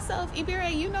told myself,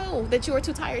 Ibire, you know that you are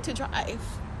too tired to drive.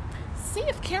 See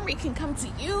if Camry can come to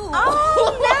you.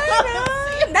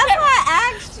 Oh, no. That's why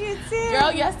I asked you too. Girl,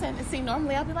 yes. And see,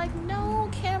 normally I'll be like, no,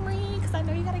 Camry, because I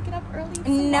know you got to get up early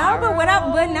tomorrow.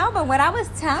 But what I was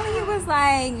telling you was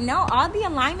like, no, all the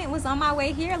alignment was on my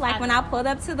way here. Like when I pulled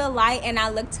up to the light and I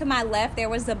looked to my left, there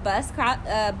was a bus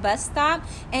stop,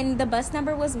 and the bus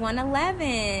number was 111.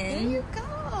 There you go.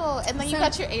 And then you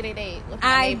got your 888 with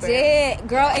my neighbor. Did,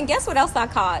 girl. And guess what else I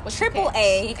caught?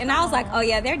 AAA. And I was like, oh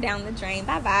yeah, they're down the drain.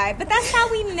 Bye bye. But that's how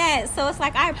we met. So it's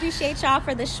like, I appreciate y'all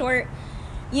for the short,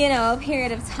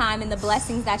 period of time and the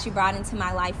blessings that you brought into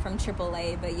my life from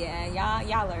AAA. But yeah,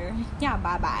 y'all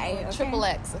bye bye. Okay? Triple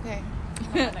X. Okay.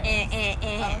 Okay.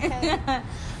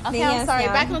 Okay, I'm sorry.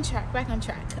 Back on track.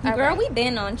 All Girl, right. we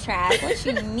been on track. What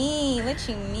you mean?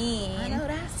 I know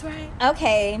that's right.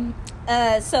 Okay.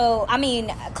 So, I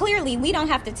mean, clearly we don't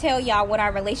have to tell y'all what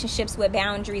our relationships with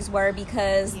boundaries were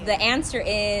because the answer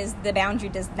is the boundary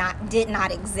did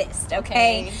not exist,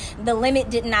 okay? The limit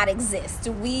did not exist.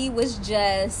 We was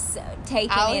just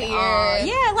taking out it here. all.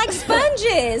 Yeah, like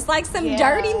sponges, like some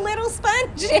dirty little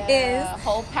sponges. Yeah,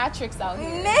 whole Patrick's out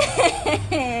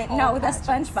here. No, that's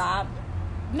SpongeBob.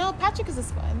 No, Patrick is a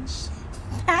sponge.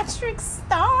 Patrick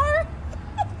Star?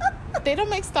 They don't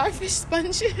make starfish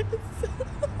sponges.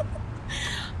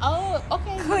 Oh,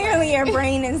 okay. Clearly your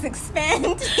brain is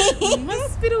expanding.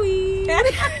 Must be the weed.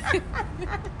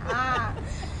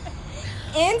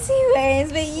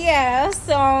 Anyways, but yeah,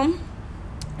 so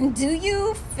do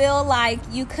you feel like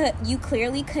you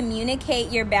clearly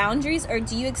communicate your boundaries, or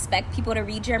do you expect people to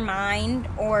read your mind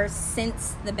or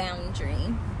sense the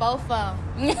boundary? Both of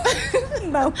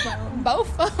them.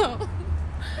 Both of them.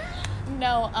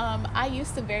 No, I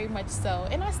used to very much so,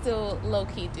 and I still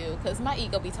low-key do, because my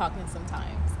ego be talking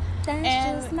sometimes.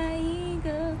 That's just my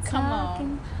ego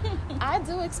talking. Come on. I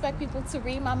do expect people to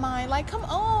read my mind. Like, come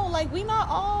on. Like, we not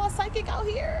all psychic out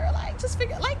here. Like, just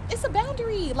figure, like, it's a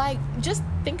boundary. Like, just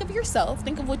think of yourself.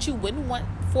 Think of what you wouldn't want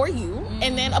for you,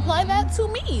 and then apply that to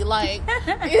me. Like,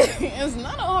 it's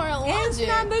not a hard logic. It's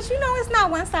not, but it's not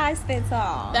one size fits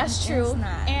all. That's true. It's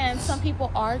not. And some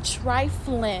people are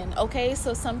trifling, okay?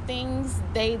 So some things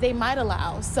they might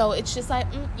allow. So it's just like,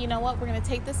 you know what? We're going to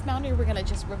take this boundary. We're going to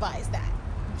just revise that.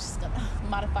 I'm just going to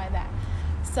modify that.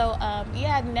 So,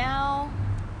 now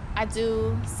I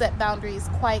do set boundaries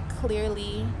quite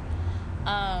clearly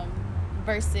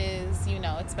versus,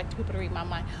 expect people to read my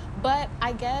mind. But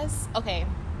I guess, okay,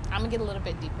 I'm going to get a little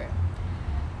bit deeper.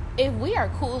 If we are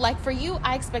cool, like for you,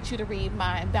 I expect you to read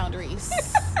my boundaries.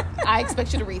 I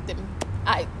expect you to read them.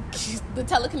 The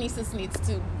telekinesis needs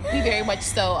to be very much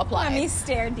so applied. Let me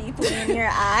stare deeply in your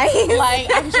eyes. Like,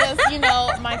 I'm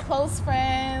just, my close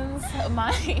friends,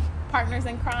 my partners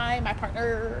in crime, my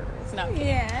partners, no, I'm kidding.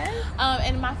 Yeah.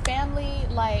 And my family,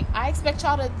 like, I expect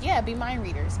y'all to, be mind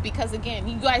readers, because again,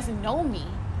 you guys know me.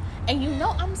 And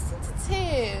I'm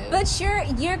sensitive. But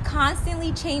you're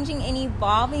constantly changing and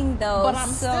evolving, though. But I'm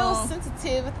still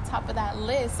sensitive at the top of that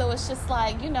list. So it's just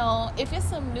like, if it's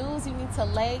some news you need to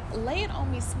lay it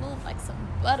on me smooth like some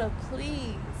butter,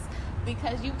 please.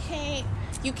 Because you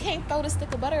can't throw the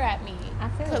stick of butter at me. I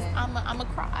feel it. Because I'm a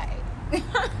cry.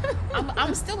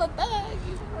 I'm still a thug,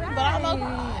 right. But I'm a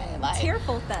cry. Like,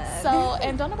 tearful thug. So,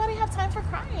 and don't nobody have time for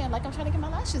crying. Like, I'm trying to get my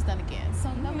lashes done again.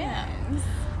 So, no, ma'am.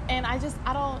 And I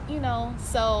don't,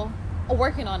 so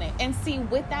working on it. And see,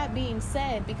 with that being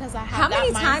said, because I have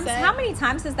mindset. How many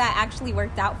times has that actually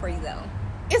worked out for you, though?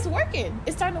 It's working.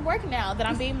 It's starting to work now that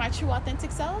I'm being my true,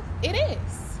 authentic self. It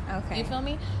is. Okay. You feel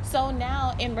me? So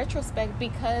now, in retrospect,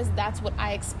 because that's what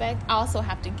I expect, I also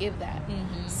have to give that.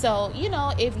 Mm-hmm. So,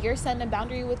 if you're setting a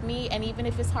boundary with me, and even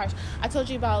if it's harsh, I told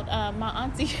you about my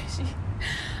auntie.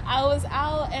 I was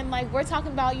out and we're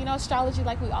talking about, astrology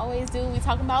like we always do. We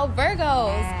talking about Virgos.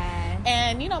 Yes.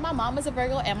 And, my mom is a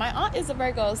Virgo and my aunt is a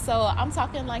Virgo. So I'm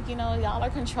talking y'all are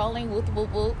controlling, whoop,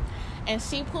 whoop, whoop. And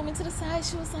she pulled me to the side.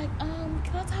 She was like,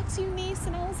 can I talk to you, niece?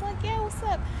 And I was like, yeah, what's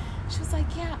up? She was like,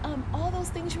 yeah, all those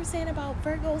things you were saying about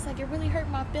Virgos, like, it really hurt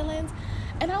my feelings.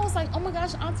 And I was like, oh my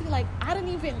gosh, auntie, like, I didn't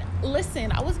even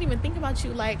listen. I wasn't even thinking about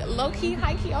you. Like, low-key,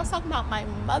 high-key, I was talking about my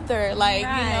mother, like, you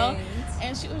know.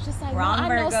 And she was just like, Wrong no, I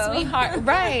know, Virgo. sweetheart.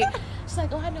 Right. She's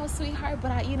like, oh, I know, sweetheart,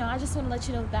 but I just want to let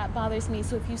you know that bothers me.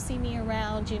 So if you see me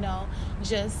around, you know,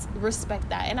 just respect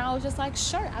that. And I was just like,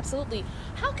 sure, absolutely.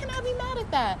 How can I be mad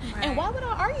at that? Right. And why would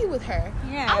I argue with her?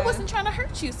 Yeah. I wasn't trying to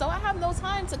hurt you, so I have no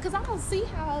time to, because I don't see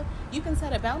how you can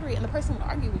set a boundary and the person would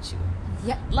argue with you.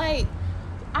 Yeah. Like,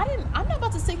 I'm not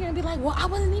about to sit here and be like, well, I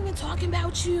wasn't even talking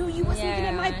about you. You wasn't even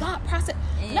in my thought process.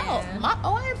 Yeah. No,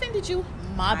 I offended you.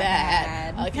 My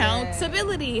bad.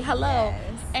 Accountability. Yes. Hello.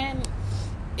 Yes. And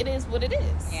it is what it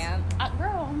is. Yeah.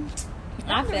 Girl,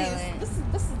 I feel it. This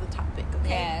is the topic, okay?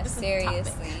 Yeah, This is the topic.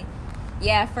 seriously.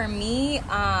 Yeah, for me,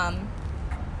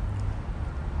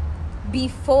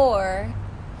 before,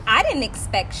 I didn't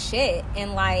expect shit,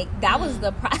 and like that was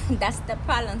the that's the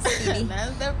problem, Stevie.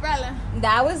 That's the problem.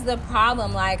 That was the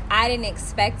problem. Like, I didn't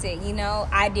expect it, you know.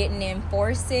 I didn't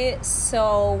enforce it,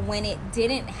 so when it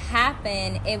didn't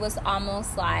happen, it was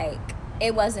almost like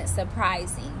it wasn't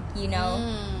surprising, you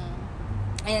know.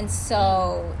 And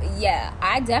so, yeah,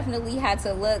 I definitely had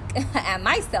to look at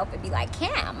myself and be like,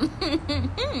 Cam,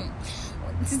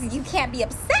 you can't be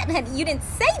upset, honey. You didn't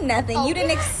say nothing. Okay. You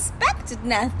didn't expect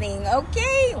nothing,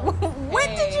 okay? What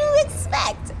did you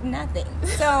expect? Nothing.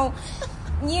 So,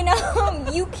 you know,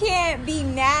 you can't be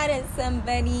mad at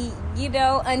somebody, you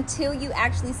know, until you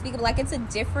actually speak up. Like, it's a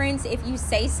difference if you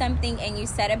say something and you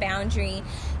set a boundary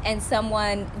and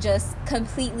someone just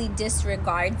completely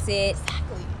disregards it.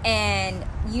 Exactly. And,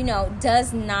 you know,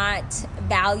 does not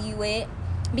value it.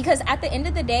 Because at the end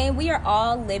of the day, we are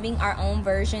all living our own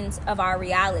versions of our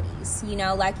realities, you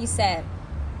know, like you said.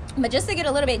 But just to get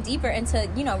a little bit deeper into,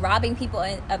 you know, robbing people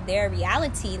of their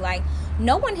reality, like,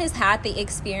 no one has had the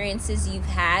experiences you've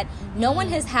had. No one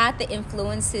has had the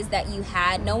influences that you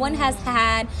had. No one has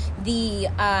had the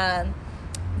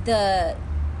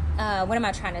what am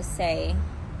I trying to say?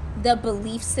 The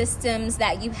belief systems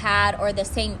that you had, or the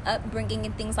same upbringing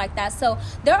and things like that. So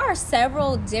there are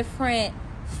several different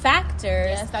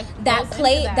factors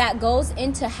that goes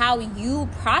into how you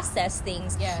process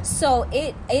things. Yes. So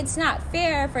it's not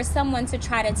fair for someone to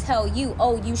try to tell you,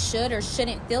 oh, you should or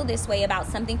shouldn't feel this way about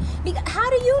something. Because how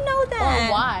do you know that?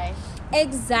 Or why?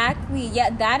 Exactly. Yeah,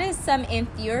 that is some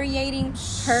infuriating,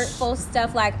 hurtful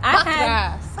stuff. Like,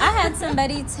 I had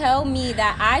somebody tell me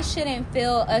that I shouldn't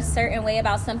feel a certain way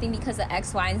about something because of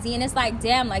X, Y, and Z. And it's like,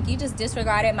 damn, like, you just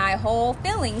disregarded my whole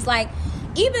feelings. Like,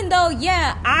 even though,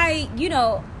 yeah,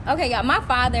 my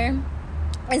father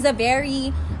is a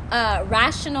very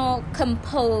rational,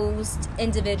 composed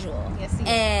individual. Yes, he is.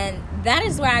 And that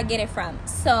is where I get it from.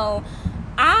 So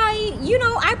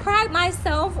I pride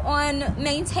myself on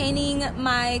maintaining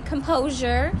my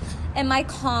composure and my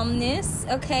calmness,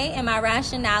 okay, and my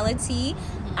rationality.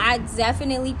 I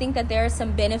definitely think that there are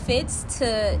some benefits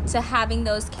to having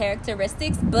those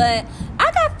characteristics, but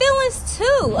I got feelings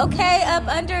too, okay? Up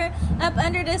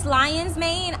under this lion's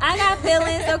mane, I got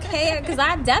feelings, okay? Because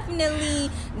I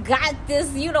definitely got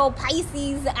this, you know,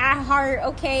 Pisces at heart,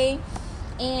 okay?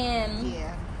 And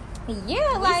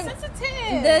yeah, like,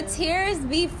 sensitive. The tears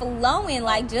be flowing,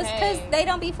 like, just because they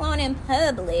don't be flowing in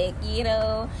public, you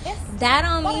know, that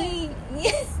don't mean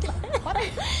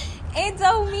it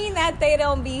don't mean that they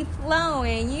don't be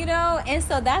flowing, you know. And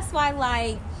so that's why,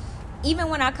 like, even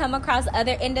when I come across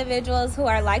other individuals who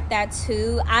are like that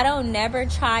too, I don't never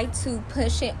try to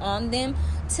push it on them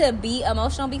to be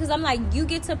emotional, because I'm like, you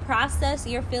get to process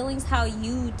your feelings how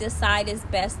you decide is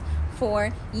best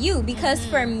for you. Because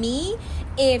for me,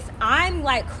 if I'm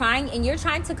like crying and you're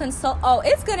trying to console,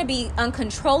 it's gonna be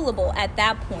uncontrollable at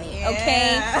that point,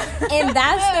 okay? And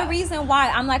that's the reason why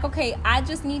I'm like, okay, I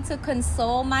just need to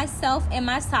console myself in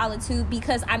my solitude,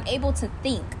 because I'm able to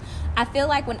think. I feel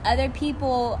like when other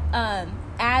people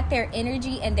add their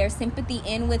energy and their sympathy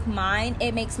in with mine,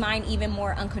 it makes mine even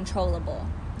more uncontrollable.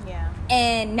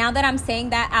 And now that I'm saying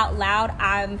that out loud,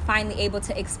 I'm finally able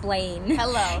to explain.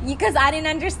 Hello. Because I didn't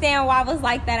understand why I was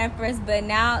like that at first. But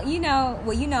now, you know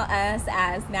us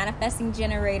as manifesting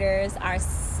generators, our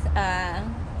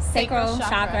sacral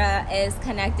chakra is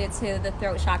connected to the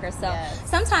throat chakra. So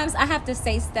sometimes I have to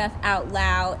say stuff out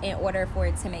loud in order for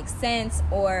it to make sense,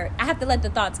 or I have to let the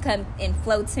thoughts come and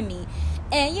flow to me.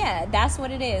 And yeah, that's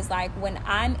what it is. Like, when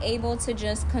I'm able to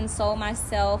just console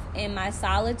myself in my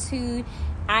solitude,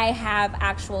 I have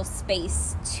actual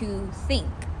space to think.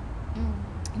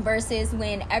 Versus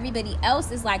when everybody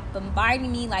else is like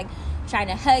bombarding me, like trying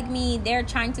to hug me, they're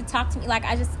trying to talk to me, like,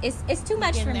 it's too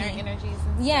much for me. Energies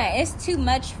yeah, it's too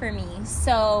much for me.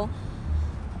 So,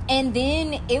 And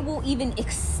then it will even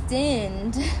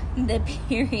extend the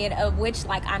period of which,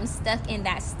 like, I'm stuck in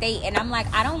that state. And I'm like,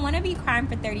 I don't want to be crying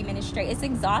for 30 minutes straight. It's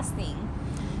exhausting.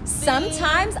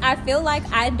 Sometimes I feel like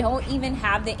I don't even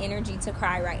have the energy to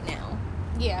cry right now.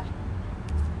 Yeah.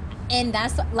 And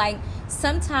that's, like,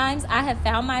 sometimes I have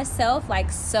found myself,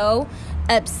 like, so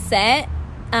upset.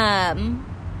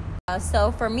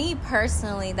 So for me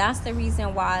personally, that's the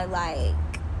reason why, like,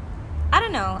 I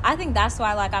don't know. I think that's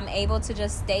why, like, I'm able to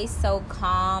just stay so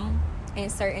calm in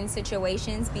certain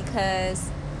situations, because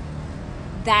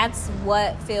that's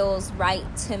what feels right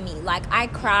to me. Like, I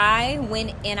cry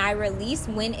and I release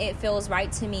when it feels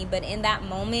right to me. But in that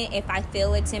moment, if I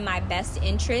feel it's in my best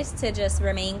interest to just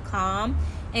remain calm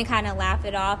and kind of laugh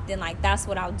it off, then, like, that's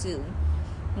what I'll do,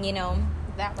 you know?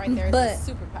 That right there is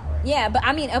a superpower. Yeah, but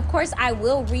I mean, of course, I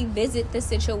will revisit the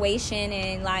situation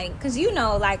and, like, because you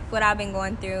know, like, what I've been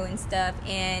going through and stuff.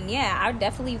 And yeah, I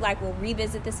definitely, like, will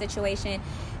revisit the situation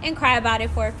and cry about it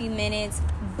for a few minutes.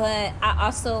 But I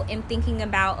also am thinking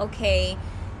about, okay,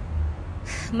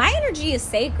 my energy is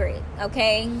sacred,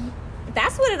 okay?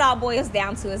 That's what it all boils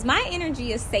down to, is my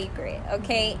energy is sacred,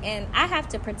 okay? And I have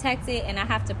to protect it and I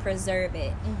have to preserve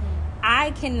it.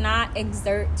 I cannot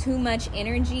exert too much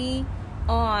energy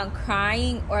on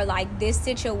crying or, like, this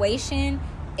situation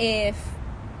if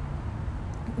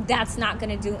that's not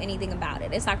gonna do anything about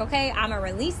it. It's like, okay, I'm gonna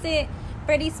release it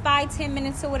for these 5-10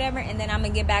 minutes or whatever, and then I'm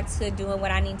gonna get back to doing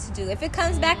what I need to do. If it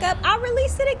comes back up, I'll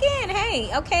release it again.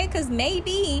 Hey, okay, because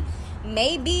maybe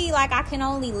like I can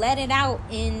only let it out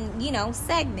in, you know,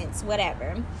 segments,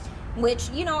 whatever, which,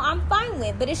 you know, I'm fine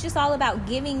with. But it's just all about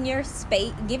giving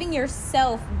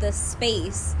yourself the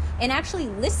space and actually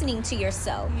listening to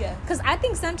yourself. Yeah. Because I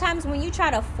think sometimes when you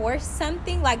try to force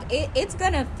something, like, it's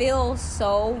gonna feel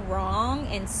so wrong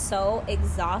and so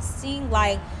exhausting.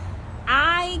 Like,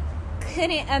 I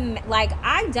couldn't, like,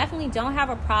 I definitely don't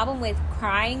have a problem with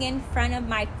crying in front of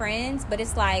my friends, but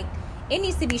it's like, it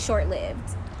needs to be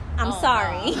short-lived. I'm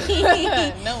sorry.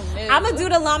 No. I'm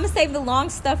gonna save the long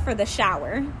stuff for the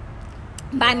shower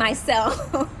by myself.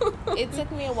 It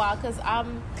took me a while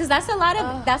because that's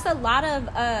a lot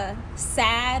of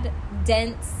sad,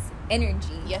 dense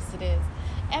energy. Yes, it is.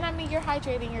 And I mean, you're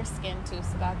hydrating your skin too,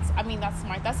 so that's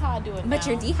smart. That's how I do it now. But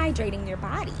you're dehydrating your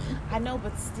body. I know,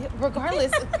 but still,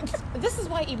 regardless, this is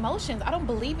why emotions. I don't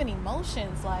believe in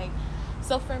emotions. Like,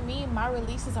 so for me, my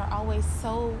releases are always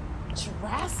so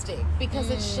drastic because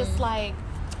it's just like,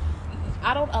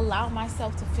 I don't allow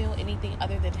myself to feel anything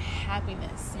other than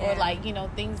happiness or, like, you know,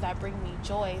 things that bring me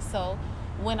joy. So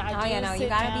when I you gotta be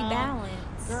balanced.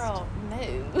 Girl,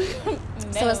 no.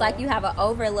 So it's like you have an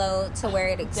overload to where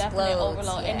it explodes. Definite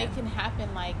overload. And it can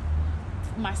happen, like,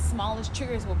 my smallest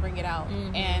triggers will bring it out.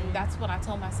 And that's when I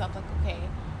told myself, like, okay,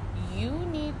 you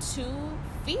need to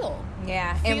feel.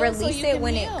 Yeah. And release it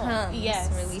when it comes. Yes.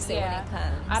 Release it when it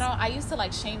comes. I used to,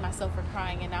 like, shame myself for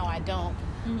crying, and now I don't.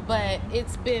 But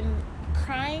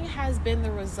crying has been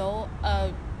the result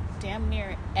of damn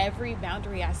near every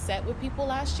boundary I set with people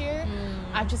last year.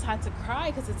 I've just had to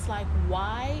cry because it's like,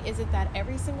 why is it that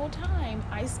every single time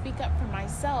I speak up for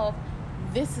myself,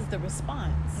 this is the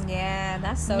response? Yeah,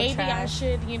 that's so maybe trash. I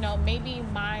should, you know, maybe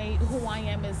who I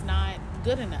am is not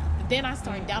good enough. Then I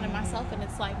start doubting myself, and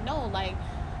it's like, no, like,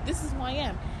 this is who I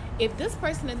am. If this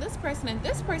person and this person and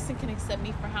this person can accept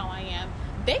me for how I am,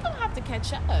 they gonna have to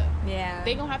catch up. Yeah,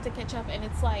 they gonna have to catch up. And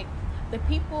it's like, the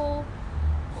people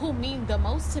who mean the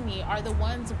most to me are the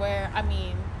ones where, I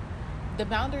mean, the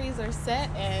boundaries are set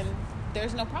and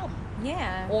there's no problem.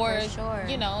 Yeah, or for sure.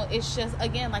 You know, it's just,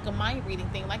 again, like a mind reading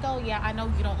thing. Like, oh yeah, I know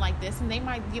you don't like this, and they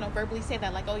might, you know, verbally say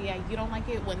that, like, oh yeah, you don't like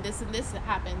it when this and this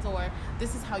happens, or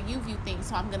this is how you view things,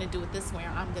 so I'm gonna do it this way, or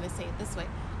I'm gonna say it this way.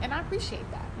 And I appreciate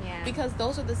that. Yeah, because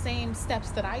those are the same steps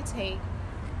that I take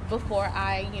before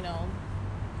I, you know,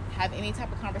 have any type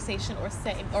of conversation or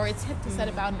attempt to set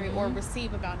a boundary or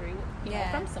receive a boundary, you know,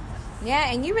 from someone.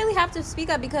 Yeah, and you really have to speak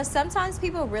up, because sometimes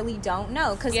people really don't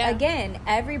know. Because, again,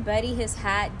 everybody has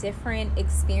had different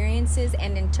experiences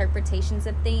and interpretations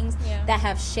of things that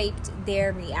have shaped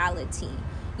their reality,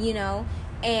 you know?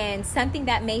 And something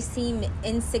that may seem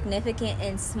insignificant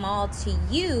and small to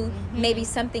you may be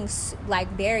something,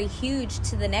 like, very huge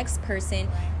to the next person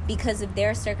because of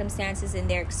their circumstances and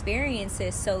their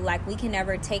experiences. So, like, we can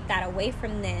never take that away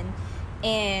from them.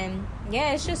 And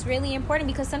yeah, it's just really important,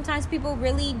 because sometimes people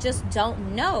really just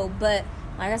don't know. But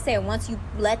like I said, once you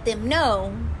let them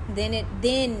know, then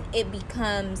it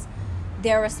becomes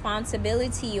their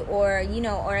responsibility, or, you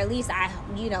know, or at least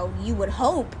you would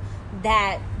hope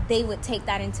that they would take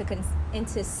that into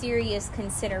into serious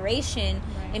consideration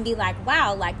and be like,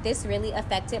 wow, like this really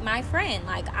affected my friend.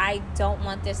 Like, I don't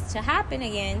want this to happen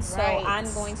again. So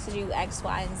I'm going to do X,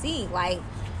 Y, and Z. Like,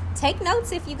 take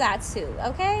notes if you got to,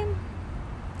 okay?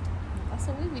 That's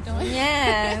what we be doing.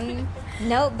 Yeah.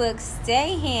 Notebooks,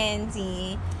 stay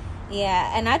handy.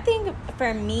 Yeah. And I think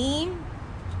for me,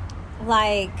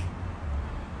 like,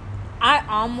 I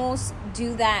almost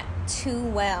do that too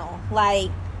well.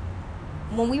 Like,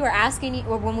 when we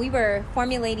were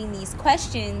formulating these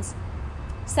questions,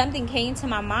 something came to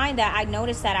my mind that I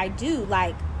noticed that I do.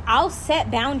 Like, I'll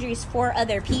set boundaries for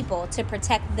other people to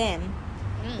protect them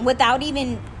without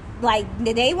even, like,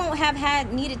 they won't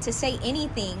have needed to say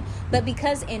anything. But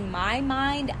because in my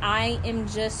mind, I am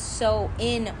just so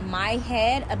in my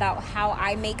head about how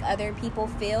I make other people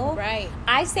feel. Right.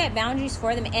 I set boundaries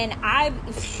for them, and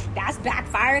that's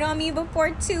backfired on me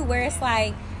before too, where it's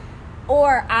like,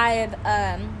 or I've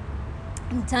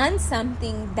done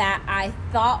something that I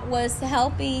thought was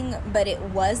helping, but it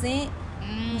wasn't,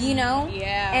 you know?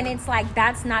 Yeah. And it's like,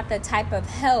 that's not the type of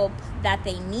help that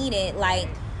they needed. Like,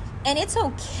 and it's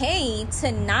okay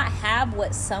to not have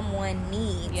what someone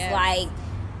needs. Yes. Like,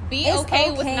 be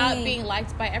okay with not being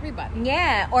liked by everybody.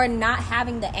 Yeah, or not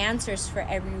having the answers for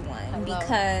everyone.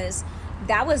 Because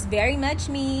that was very much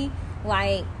me.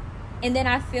 Like, and then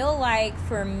I feel like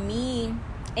for me,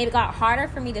 it got harder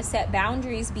for me to set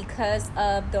boundaries because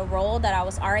of the role that I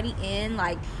was already in.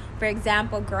 Like, for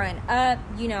example, growing up,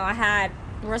 you know, I had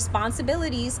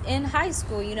responsibilities in high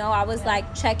school. You know, I was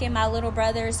like checking my little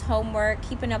brother's homework,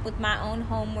 keeping up with my own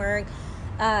homework,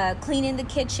 cleaning the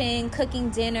kitchen, cooking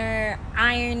dinner,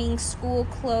 ironing school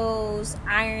clothes,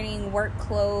 ironing work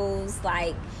clothes,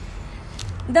 like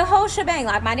the whole shebang.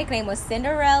 Like, my nickname was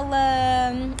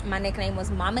Cinderella, my nickname was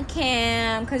Mama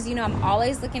Cam, because, you know, I'm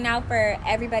always looking out for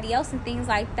everybody else and things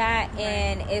like that.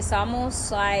 And it's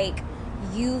almost like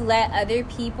you let other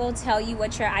people tell you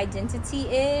what your identity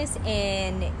is,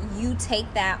 and you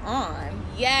take that on.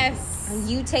 Yes.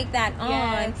 You take that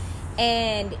on,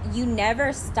 and you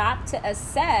never stop to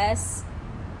assess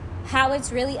how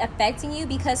it's really affecting you,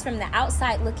 because from the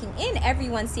outside looking in,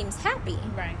 everyone seems happy.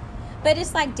 Right. But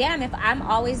it's like, damn, if I'm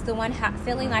always the one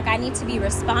feeling like I need to be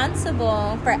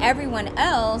responsible for everyone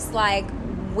else, like,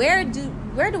 where do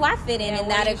I fit in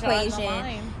that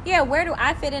equation? Yeah, where do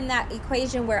I fit in that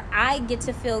equation where I get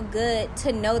to feel good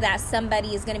to know that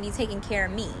somebody is going to be taking care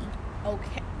of me?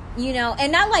 Okay. You know,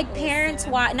 and not like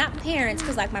not parents,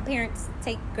 because like my parents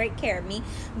take great care of me,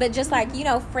 but just like, you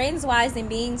know, friends wise, and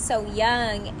being so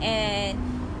young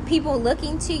and people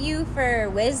looking to you for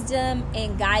wisdom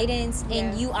and guidance,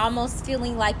 and you almost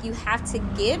feeling like you have to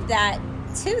give that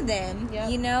to them,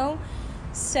 you know?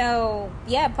 So,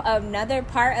 yeah, another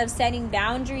part of setting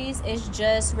boundaries is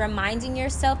just reminding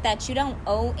yourself that you don't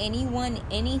owe anyone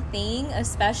anything,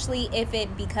 especially if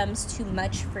it becomes too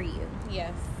much for you.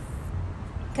 Yes.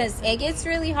 Because it gets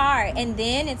really hard. And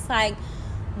then it's like,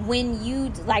 when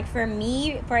you, like, for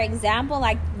me, for example,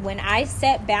 like, when I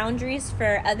set boundaries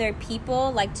for other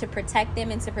people, like, to protect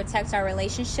them and to protect our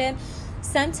relationship,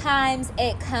 sometimes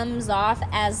it comes off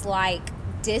as, like,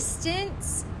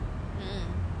 distance.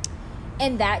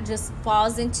 And that just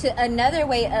falls into another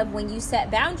way of when you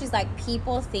set boundaries, like,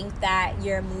 people think that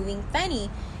you're moving funny.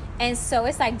 And so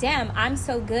it's like, damn, I'm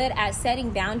so good at setting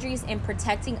boundaries and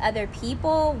protecting other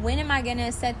people. When am I going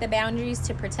to set the boundaries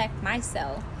to protect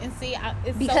myself? And see,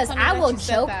 it's because so funny I will that you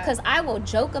said joke, that. because I will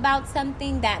joke about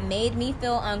something that made me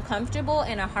feel uncomfortable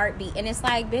in a heartbeat. And it's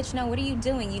like, bitch, no, what are you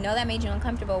doing? You know that made you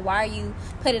uncomfortable. Why are you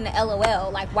putting an LOL?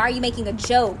 Like, why are you making a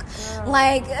joke? Girl,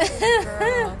 like,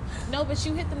 girl. No, but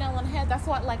you hit the nail on the head. That's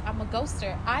why, like, I'm a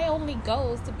ghoster. I only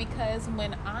ghost because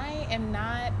when I am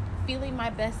not feeling my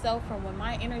best self, or when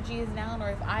my energy is down, or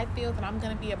if I feel that I'm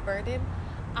going to be a burden,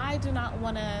 I don't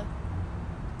want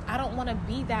to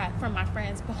be that for my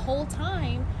friends the whole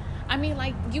time. I mean,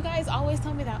 like, you guys always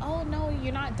tell me that, oh, no,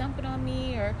 you're not dumping on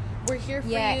me, or we're here for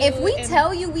you. Yeah, if we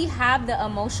tell you we have the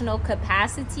emotional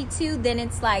capacity to, then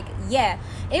it's like, yeah,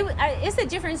 it's a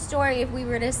different story if we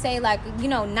were to say, like, you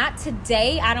know, not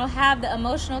today, I don't have the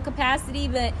emotional capacity,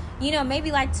 but, you know,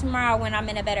 maybe like tomorrow when I'm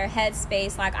in a better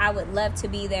headspace, like, I would love to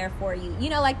be there for you. You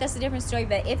know, like, that's a different story.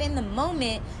 But if in the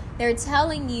moment they're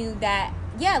telling you that,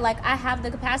 yeah, like, I have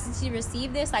the capacity to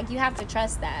receive this, like, you have to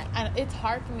trust that. And it's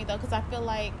hard for me, though, because I feel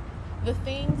like the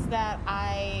things that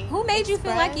I Who made you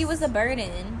feel like you was a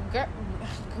burden?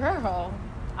 Girl,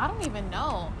 I don't even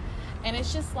know. And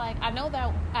it's just like, I know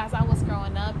that as I was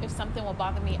growing up, if something would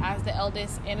bother me as the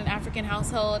eldest in an African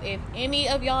household, if any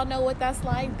of y'all know what that's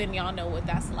like, then y'all know what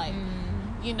that's like.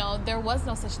 You know, there was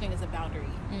no such thing as a boundary.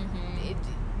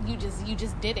 you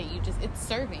just did it. It's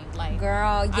serving. Like,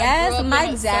 girl, yes,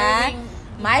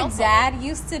 my dad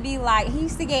used to be like, he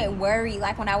used to get worried,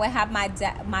 like, when I would have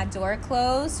my door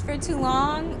closed for too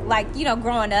long, like, you know,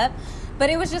 growing up. But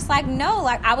it was just like, no,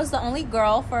 like, I was the only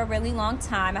girl for a really long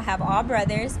time. I have all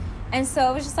brothers. And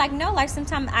so it was just like, no, like,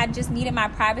 sometimes I just needed my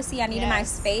privacy. I needed my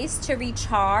space to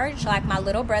recharge. Like, my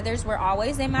little brothers were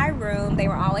always in my room. They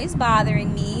were always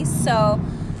bothering me. So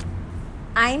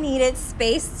I needed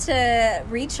space to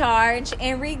recharge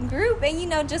and regroup. And, you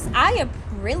know, just, I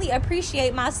really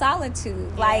appreciate my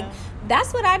solitude. Like,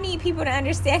 that's what I need people to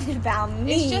understand about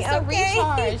me. It's just a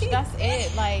recharge. That's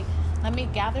it. Like, let me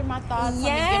gather my thoughts. Let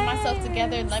me get myself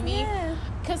together. Let me...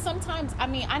 Because sometimes, I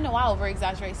mean, I know I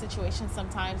over-exaggerate situations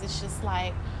sometimes. It's just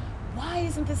like, why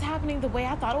isn't this happening the way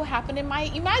I thought it would happen in my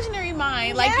imaginary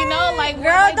mind? Like, you know, like... Girl,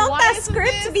 like, don't that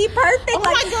script be perfect? Oh,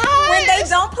 like, my God. When they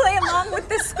don't play along with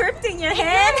the script in your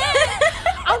head.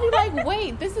 I'll be like,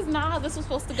 wait, this is not how this was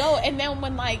supposed to go. And then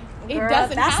when, like, it Girl,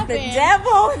 doesn't that's happen... the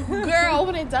devil. Girl,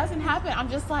 when it doesn't happen,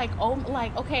 I'm just like, oh,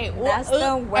 like, okay. That's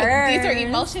the worst. These are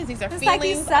emotions. These are feelings. It's like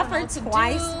you suffered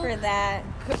twice for that.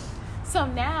 So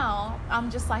now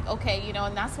I'm just like, okay, you know,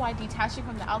 and that's why detaching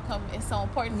from the outcome is so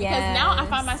important. Because now I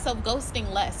find myself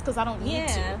ghosting less because I don't need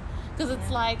to. Because it's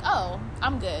like, oh,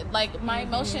 I'm good. Like, my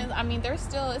emotions, I mean, it's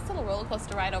still a roller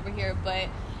coaster ride over here, but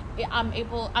I'm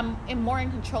more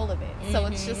in control of it. So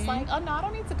it's just like, oh, no, I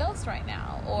don't need to ghost right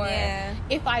now. Or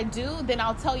if I do, then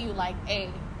I'll tell you, like, hey,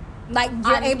 like,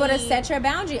 you're able to set your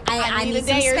boundary. I need a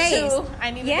day or two.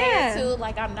 I need a day or two.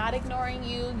 Like, I'm not ignoring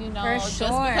you, you know. For sure.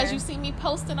 Just because you see me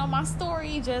posting on my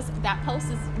story, just that post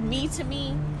is me to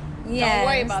me. Yeah, don't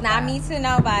worry about that. It's not me to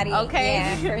nobody. Okay,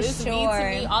 yeah, for it's sure. me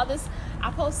to me. All this, I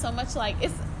post so much. Like,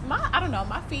 it's I don't know.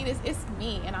 My feed it's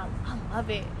me, and I love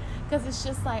it. Because it's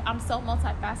just like, I'm so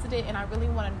multifaceted, and I really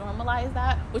want to normalize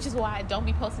that, which is why I don't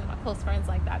be posting to my close friends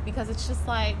like that. Because it's just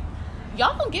like,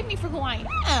 y'all gonna get me for who I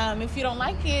am. If you don't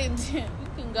like it, you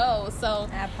can go. So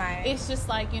it's just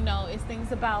like, you know, it's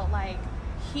things about like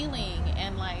healing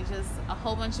and like just a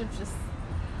whole bunch of just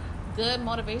good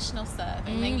motivational stuff.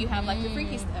 And then you have like your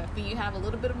freaky stuff. Then you have a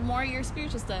little bit more of your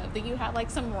spiritual stuff. Then you have like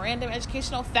some random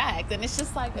educational fact. And it's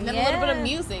just like, and then a little bit of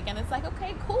music. And it's like,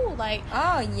 okay, cool. Like,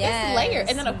 it's layered.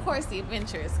 And then of course the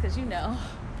adventures, because you know,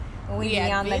 we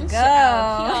be on the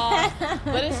go.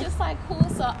 But it's just like cool.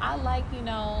 So I like, you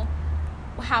know,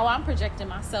 how I'm projecting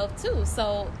myself too.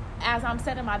 So as I'm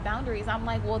setting my boundaries, I'm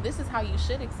like, well, this is how you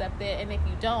should accept it. And if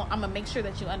you don't, I'm gonna make sure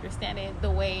that you understand it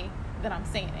the way that I'm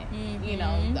saying it. You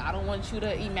know, I don't want you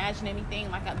to imagine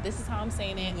anything. Like, this is how I'm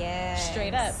saying it,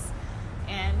 straight up.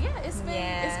 And it's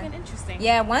been interesting.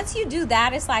 Yeah, once you do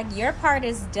that, it's like your part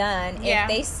is done. If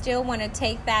they still want to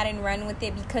take that and run with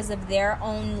it because of their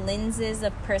own lenses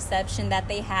of perception that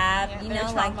they have, you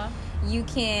know, trauma. Like, you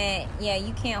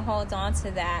can't hold on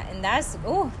to that. And that's,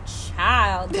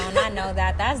 child, don't I know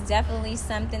that. That's definitely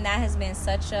something that has been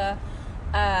such a,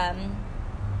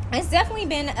 it's definitely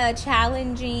been a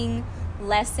challenging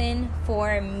lesson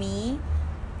for me,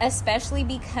 especially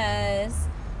because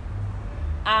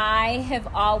I have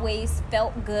always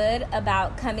felt good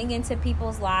about coming into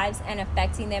people's lives and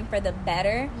affecting them for the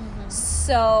better.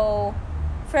 So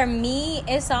for me,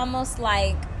 it's almost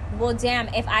like, well, damn,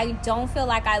 if I don't feel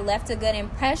like I left a good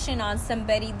impression on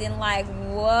somebody, then like,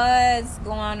 what's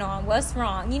going on? What's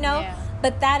wrong? You know?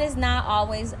 But that is not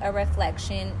always a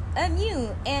reflection of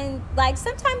you. And like,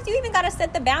 sometimes you even got to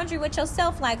set the boundary with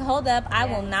yourself. Like, hold up, I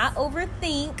will not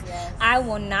overthink. I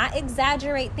will not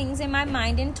exaggerate things in my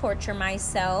mind and torture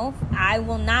myself. I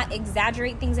will not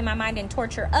exaggerate things in my mind and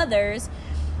torture others.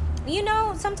 You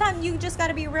know, sometimes you just got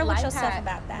to be real with yourself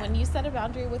about that. When you set a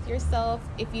boundary with yourself,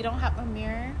 if you don't have a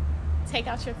mirror, take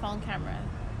out your phone camera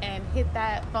and hit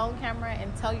that phone camera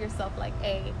and tell yourself, like,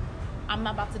 hey, I'm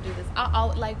not about to do this.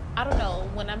 I'll like, I don't know,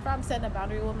 whenever I'm setting a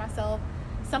boundary with myself,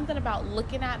 something about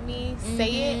looking at me,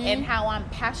 say it, and how I'm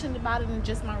passionate about it and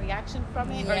just my reaction from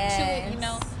it or to it, you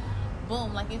know,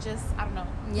 boom, like, it just, I don't know.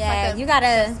 Yeah, like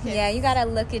you gotta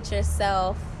look at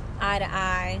yourself eye to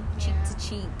eye, cheek to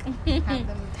cheek.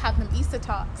 have them Easter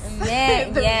talks.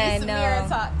 Mirror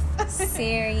talks.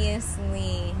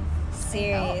 Seriously.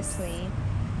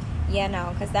 Yeah, no,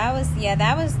 because that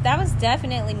was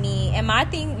definitely me. And my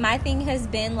thing has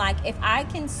been like, if I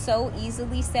can so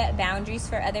easily set boundaries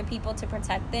for other people to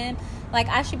protect them, like,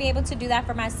 I should be able to do that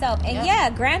for myself.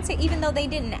 And granted, even though they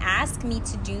didn't ask me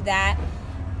to do that,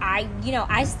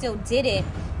 I still did it.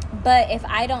 But if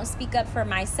I don't speak up for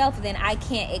myself, then I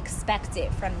can't expect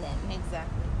it from them.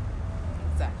 Exactly.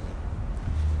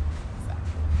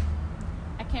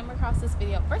 I came across this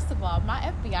video. First of all, my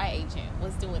FBI agent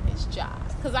was doing his job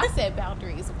because I said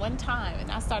boundaries one time and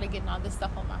I started getting all this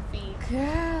stuff on my feed.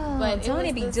 Girl, but don't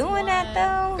it be doing that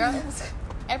though? Girl, it was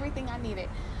everything I needed.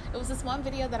 It was this one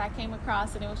video that I came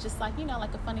across, and it was just like, you know,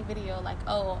 like a funny video, like,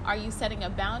 oh, are you setting a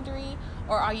boundary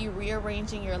or are you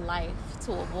rearranging your life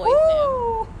to avoid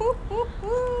them?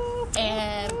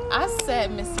 And I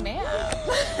said, Miss Ma'am.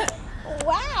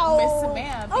 Wow. Miss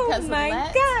Ma'am, because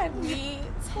God. me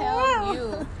tell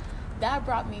you, that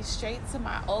brought me straight to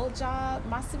my old job.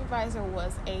 My supervisor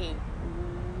was a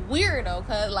weirdo,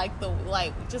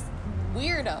 just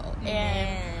weirdo.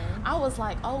 And I was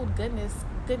like, oh, goodness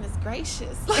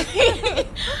gracious. Like,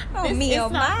 oh, me, oh,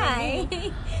 my.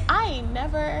 I ain't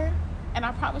never, and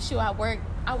I promise you at work,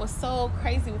 I was so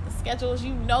crazy with the schedules.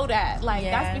 You know that. Like,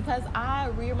 that's because I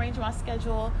rearranged my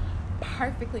schedule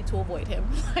perfectly to avoid him.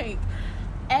 Like,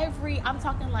 I'm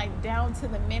talking like down to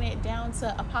the minute, down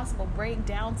to a possible break,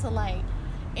 down to like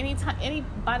anytime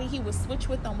anybody he would switch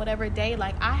with on whatever day.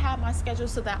 Like, I had my schedule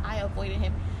so that I avoided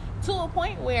him, to a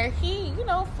point where he, you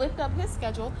know, flipped up his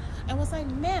schedule and was like,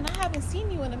 man, I haven't seen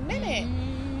you in a minute.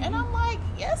 And I'm like,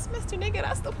 yes, Mr. Nigga,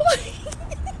 that's the point.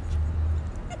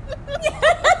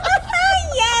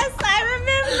 Yes, I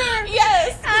remember.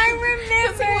 Yes, I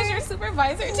remember. Because he was your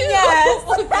supervisor too. Yes.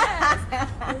 Yes.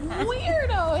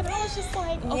 Weirdo. And I was just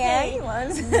like, okay, yeah, he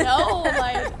was. No,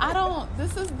 like, I don't.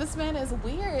 This man is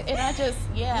weird, and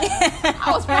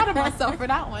I was proud of myself for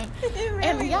that one. Really?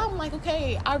 And I'm like,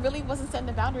 okay, I really wasn't setting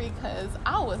a boundary because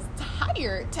I was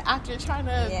tired after trying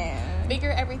to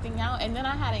figure everything out, and then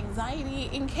I had anxiety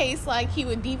in case like he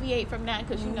would deviate from that,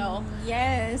 because you know,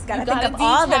 gotta think of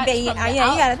all the you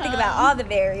gotta think about all the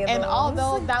variables. And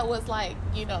although that was like,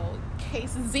 you know,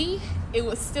 case Z, it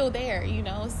was still there, you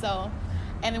know. So,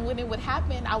 and then when it would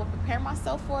happen, I would prepare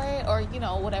myself for it, or, you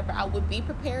know, whatever, I would be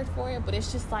prepared for it. But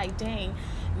it's just like, dang,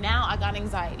 now I got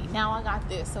anxiety, now I got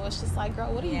this. So it's just like,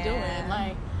 girl, what are you doing?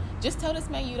 Like, just tell this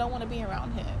man you don't want to be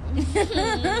around him.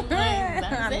 Like,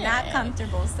 I'm not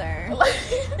comfortable, sir.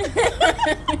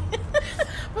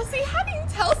 But see, how do you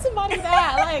tell somebody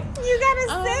that? Like, you gotta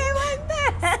say it like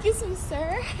that. Excuse me,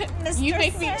 sir. Mr. You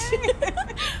make sir. me,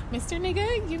 Mr.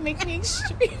 Nigga, you make me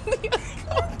extremely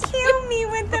uncomfortable. Kill me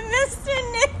with the Mr.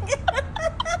 Nigga.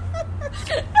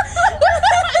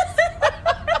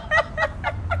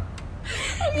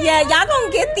 Yeah, y'all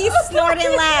gonna get these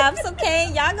snorting laughs,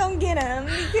 okay? Y'all gonna get them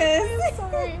because. I'm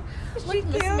sorry. Look,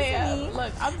 Miss Ma'am.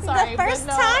 Look, I'm sorry. The first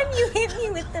time you hit me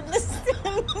with the Mr.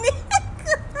 Nigga.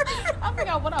 I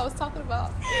forgot what I was talking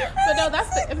about. But no, that's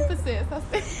the emphasis. That's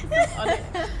the emphasis on it.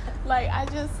 Like, I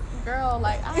just, girl,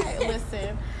 like, I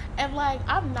listen. And, like,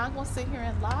 I'm not going to sit here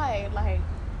and lie. Like,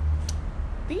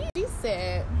 she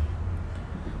said,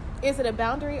 is it a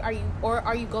boundary? Are you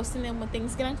ghosting them when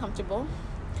things get uncomfortable?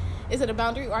 Is it a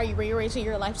boundary, or are you rearranging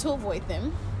your life to avoid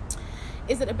them?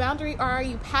 Is it a boundary, or are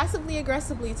you passively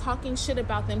aggressively talking shit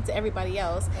about them to everybody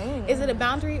else? Is it a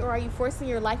boundary, or are you forcing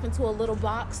your life into a little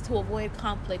box to avoid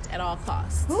conflict at all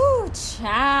costs? Ooh,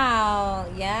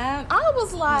 child. Yeah. I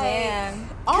was like,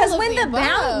 because when the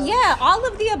all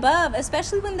of the above,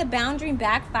 especially when the boundary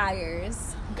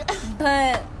backfires.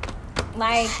 But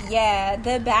like,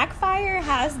 the backfire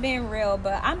has been real,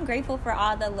 but I'm grateful for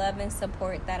all the love and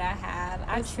support that I have.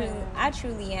 I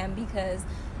truly am, because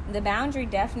the boundary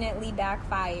definitely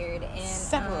backfired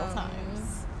several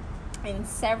times, in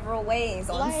several ways,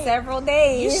 on like, several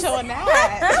days. You showing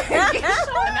that? You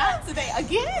showing that today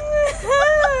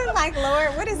again? Like,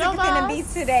 Lord, what is it gonna be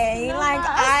today? No like, más.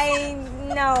 I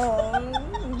know.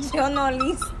 Yo no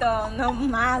listo, no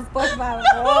más, por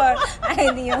favor.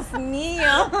 Ay, Dios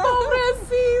mío.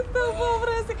 Pobrecito.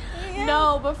 Yeah.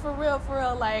 No, but for real,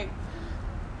 like,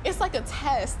 it's like a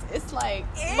test. It's like,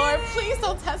 Lord, please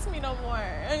don't test me no more.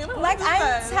 You know, like,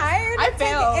 I'm tired. I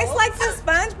failed. It's like the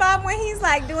SpongeBob when he's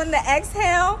like doing the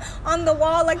exhale on the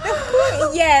wall, like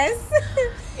the yes.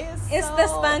 It's the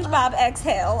SpongeBob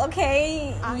exhale,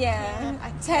 okay?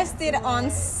 I tested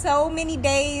on so many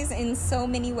days in so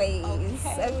many ways.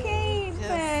 Okay,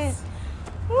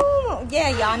 but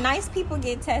y'all, nice people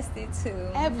get tested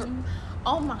too.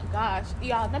 Oh my gosh,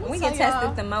 y'all, let me tell y'all. We get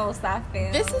tested the most, I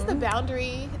feel. This is the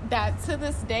boundary that to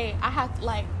this day I have to,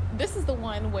 like, this is the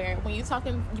one where when you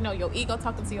talking, you know, your ego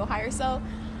talking to your higher self,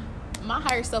 my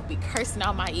higher self be cursing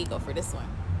out my ego for this one.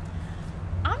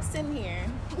 I'm sitting here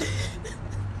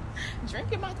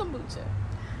drinking my kombucha,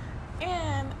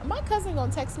 and my cousin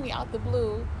gonna text me out the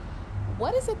blue,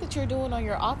 what is it that you're doing on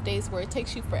your off days where it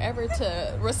takes you forever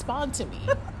to respond to me?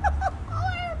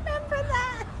 I remember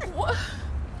that. What?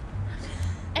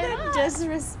 And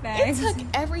disrespect. It took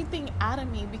everything out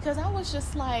of me, because I was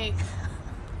just like,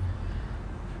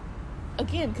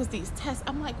 again, because these tests,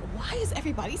 I'm like, why is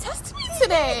everybody testing me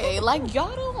today? Like,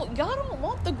 y'all don't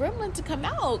want the gremlin to come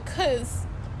out, because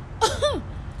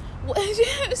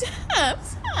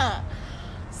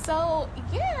so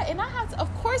yeah. And I had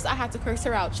to curse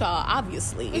her out, y'all,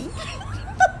 obviously.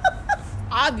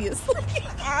 Obviously.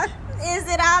 Is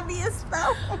it obvious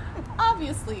though?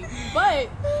 Obviously. But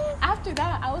after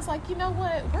that, I was like, you know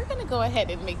what, we're gonna go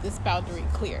ahead and make this boundary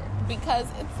clear, because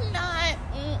it's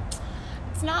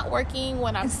not working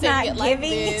when I'm saying it like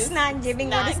this. It's not giving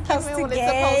what it's supposed to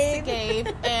give.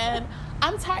 And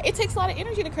I'm tired. It takes a lot of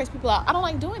energy to curse people out. I don't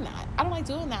like doing that.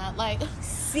 Like,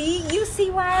 you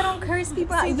see why I don't curse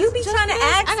people out? You be trying to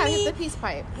ask me. I gotta hit the peace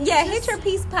pipe. Yeah, hit your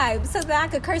peace pipe so that I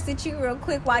could curse at you real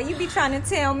quick while you be trying to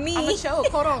tell me. I'm a choke.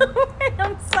 Hold on.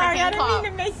 I'm sorry. I didn't mean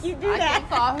to make you do that. I can't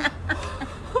cough.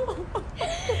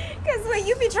 Because when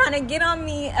you be trying to get on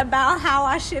me about how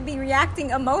I should be reacting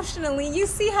emotionally, you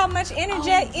see how much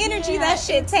energy that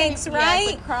shit takes, right?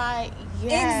 Yeah, to cry.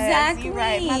 Yes, exactly. You're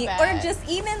right, my bad. Or just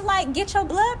even like get your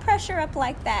blood pressure up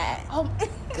like that.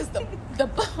 Because the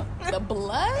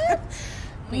blood.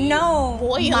 No,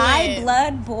 boiling. My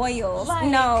blood boils. Like,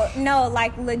 no,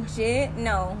 like legit.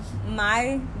 No,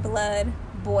 my blood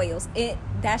boils.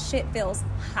 That shit feels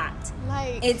hot.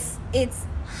 Like, it's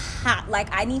hot. Like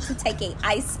I need to take a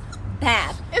ice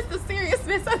bath. It's the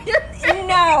seriousness of your thing.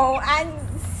 No, I'm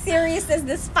serious as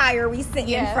this fire we sitting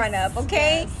in front of.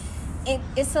 Okay,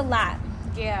 it's a lot.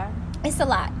 Yeah. It's a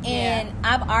lot. And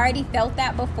I've already felt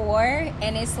that before.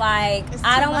 And it's like,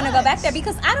 I don't want to go much. back there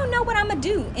because I don't know what I'm going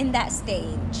to do in that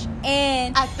stage.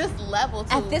 And at this level,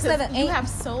 too. At this level. You have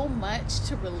so much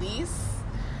to release.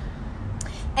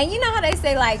 And you know how they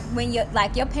say, like, when your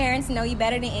parents know you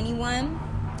better than anyone?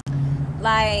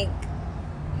 Like,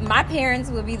 my parents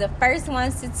would be the first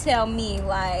ones to tell me,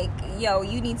 like, yo,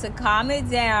 you need to calm it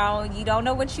down. You don't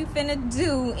know what you finna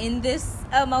do in this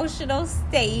emotional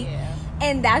state. Yeah.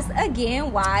 And that's,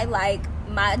 again, why, like,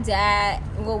 my dad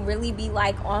will really be,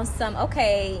 like, on some,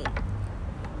 okay,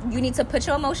 you need to put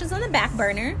your emotions on the back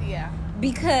burner. Yeah.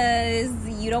 Because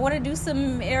you don't want to do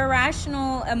some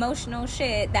irrational, emotional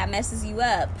shit that messes you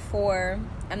up for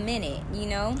a minute, you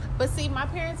know? But see, my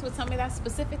parents would tell me that,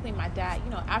 specifically my dad,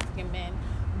 African men.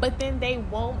 But then they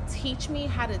won't teach me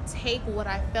how to take what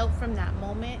I felt from that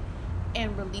moment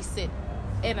and release it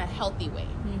in a healthy way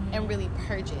and really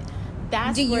purge it.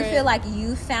 Do you feel like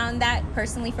you found that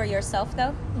personally for yourself,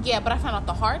 though? Yeah, but I found out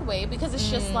the hard way, because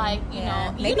it's just like,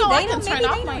 maybe I can turn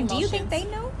off my emotions. Do you think they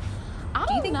know? I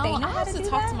Do you think don't they know. know I how have to to do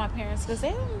talk that? to my parents, because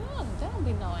they don't know. They don't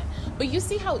be knowing. But you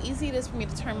see how easy it is for me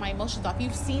to turn my emotions off.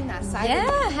 You've seen that side of me.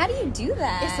 Yeah, how do you do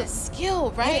that? It's a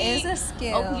skill, right? It is a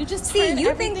skill. Oh, you just see.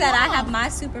 You think that off. I have my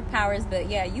superpowers, but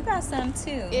yeah, you got some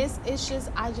too. It's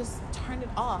just I just turn it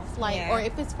off, like, or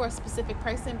if it's for a specific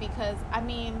person, because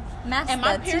Master, and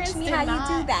my parents teach me did how not,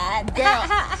 you do that. Girl,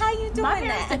 how you doing my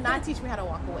parents that? did not teach me how to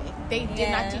walk away. They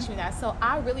did not teach me that. So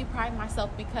I really pride myself,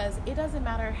 because it doesn't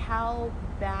matter how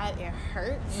bad it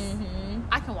hurts.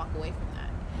 I can walk away from that.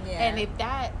 Yeah. And if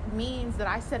that means that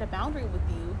I set a boundary with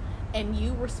you and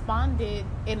you responded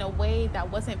in a way that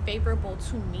wasn't favorable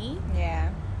to me,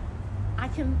 I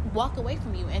can walk away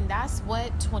from you. And that's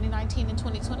what 2019 and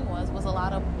 2020 was a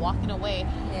lot of walking away.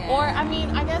 Or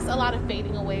I guess a lot of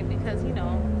fading away, because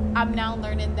I'm now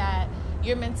learning that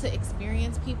you're meant to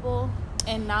experience people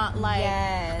and not like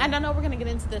and I know we're gonna get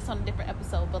into this on a different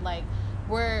episode, but like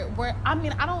I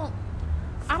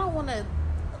don't want to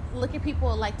look at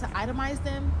people like to itemize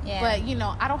them, but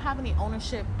I don't have any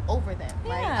ownership over them.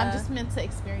 Like, I'm just meant to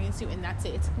experience you, and that's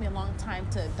it. It took me a long time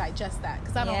to digest that,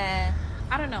 because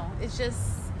I don't know, it's just,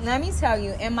 let me tell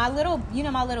you, in my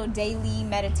little daily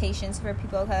meditations for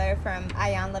people of color from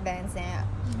Iyanla Vanzant,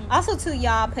 also too,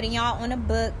 y'all, putting y'all on a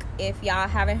book, if y'all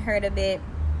haven't heard of it,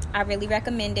 I really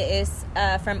recommend it. It's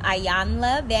from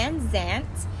Iyanla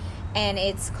Vanzant, and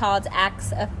it's called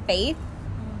Acts of Faith.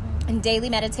 And daily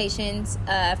meditations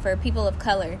for people of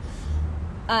color.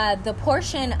 The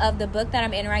portion of the book that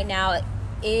I'm in right now,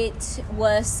 it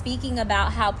was speaking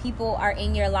about how people are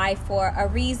in your life for a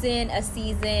reason, a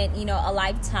season, a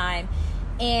lifetime.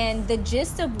 And the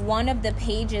gist of one of the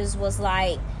pages was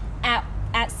like,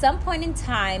 at some point in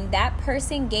time, that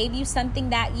person gave you something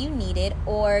that you needed,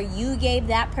 or you gave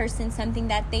that person something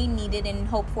that they needed and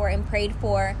hoped for and prayed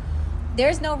for.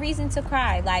 There's no reason to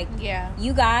cry. Like,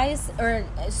 you guys, or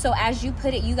so as you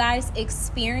put it, you guys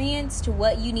experienced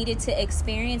what you needed to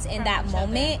experience in that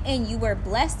moment, and you were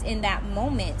blessed in that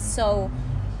moment. So,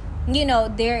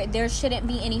 there shouldn't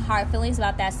be any hard feelings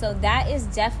about that. So that is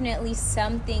definitely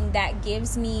something that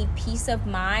gives me peace of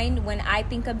mind when I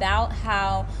think about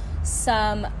how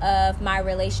some of my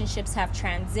relationships have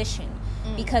transitioned.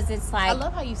 because it's like, I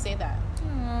love how you say that.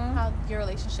 How your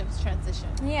relationships transition.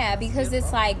 Yeah, because beautiful.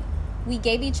 It's like we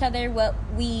gave each other what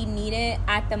we needed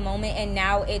at the moment, and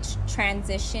now it's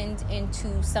transitioned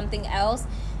into something else.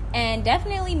 And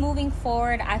definitely moving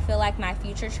forward, I feel like my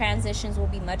future transitions will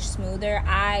be much smoother.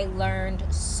 I learned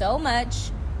so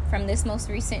much from this most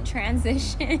recent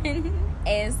transition.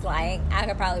 It's like, I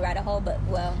could probably write a whole book.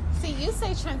 Well, see, you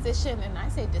say transition and I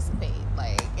say dissipate,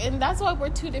 like, and that's why we're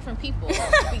two different people.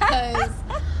 Because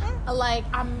like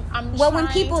I'm well, when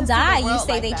people die, you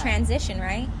say like they transition,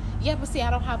 right? Yeah, but see, I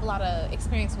don't have a lot of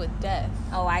experience with death.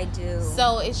 Oh, I do.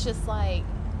 So it's just like,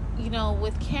 you know,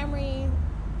 with Camry,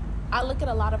 I look at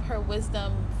a lot of her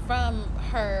wisdom from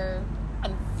her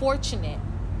unfortunate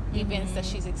events that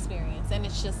she's experienced. And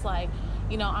it's just like,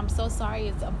 you know, I'm so sorry.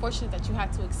 It's unfortunate that you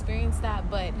had to experience that.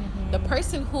 But the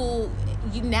person who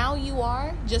you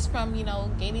are, just from, you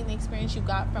know, gaining the experience you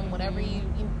got from whatever you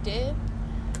did,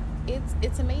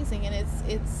 it's amazing. And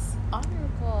it's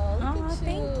honorable. Oh,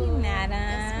 thank you,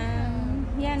 madam.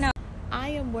 Yeah, no. I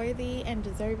am worthy and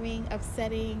deserving of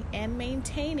setting and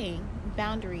maintaining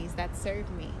boundaries that serve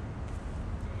me.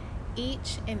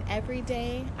 Each and every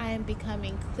day, I am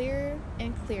becoming clearer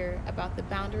and clearer about the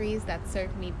boundaries that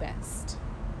serve me best.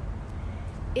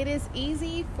 It is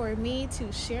easy for me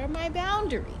to share my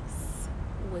boundaries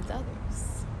with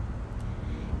others.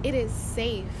 It is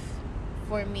safe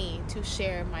for me to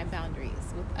share my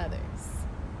boundaries with others.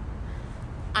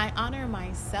 I honor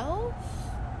myself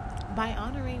by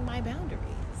honoring my boundaries.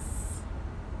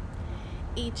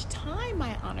 Each time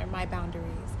I honor my boundaries,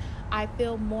 I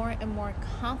feel more and more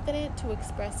confident to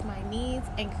express my needs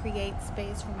and create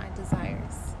space for my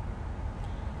desires.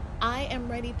 I am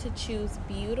ready to choose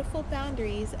beautiful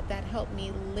boundaries that help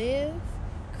me live,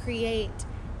 create,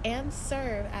 and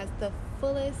serve as the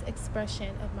fullest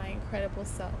expression of my incredible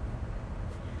self.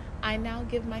 I now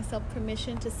give myself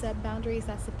permission to set boundaries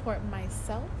that support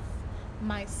myself,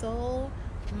 my soul,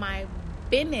 my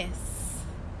business,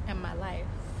 and my life.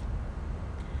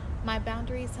 My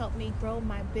boundaries help me grow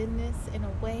my business in a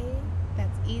way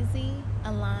that's easy,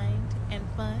 aligned, and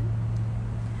fun.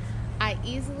 I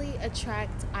easily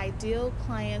attract ideal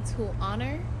clients who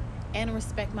honor and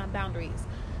respect my boundaries.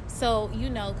 So,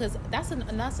 you know, because that's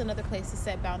another place to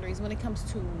set boundaries when it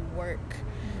comes to work.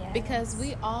 Yes. Because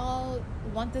we all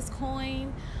want this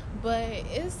coin, but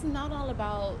it's not all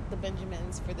about the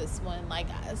Benjamins for this one. Like,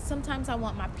 sometimes I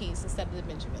want my piece instead of the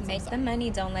Benjamins. Make the money,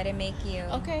 don't let it make you.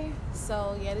 Okay,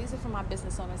 so yeah, these are for my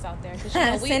business owners out there. You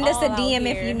know, send us a DM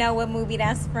if you know what movie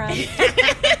that's from.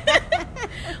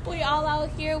 We all out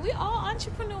here. We all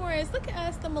entrepreneurs. Look at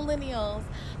us, the millennials.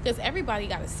 Because everybody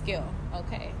got a skill.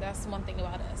 Okay, that's one thing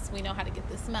about us. We know how to get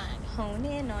this money. Hone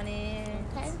in on it.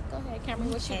 Okay, go ahead,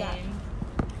 Cameron. What you got?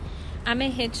 I'm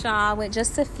going to hit y'all with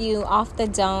just a few off the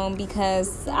dome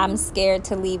because I'm scared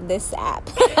to leave this app.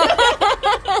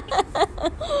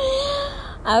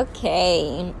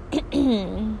 Okay.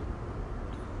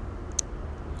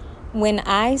 When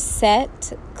I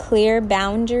set clear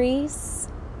boundaries,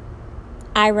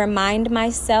 I remind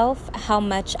myself how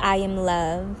much I am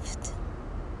loved.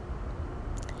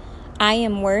 I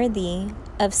am worthy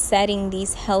of setting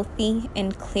these healthy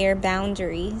and clear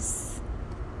boundaries.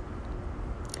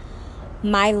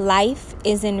 My life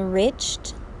is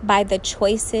enriched by the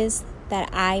choices that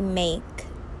I make.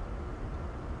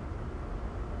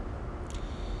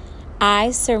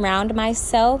 I surround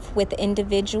myself with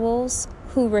individuals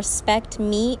who respect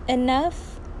me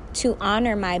enough to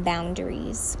honor my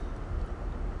boundaries.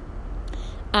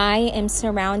 I am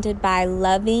surrounded by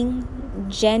loving,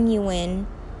 genuine,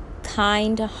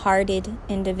 kind-hearted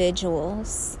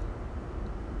individuals.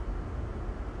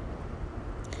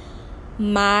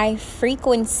 My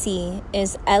frequency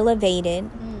is elevated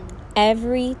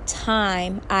every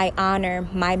time I honor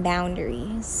my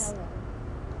boundaries.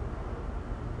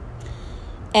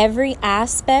 Every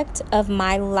aspect of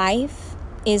my life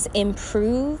is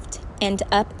improved and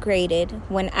upgraded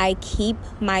when I keep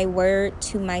my word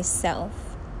to myself.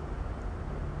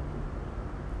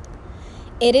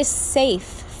 It is safe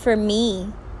for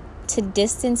me to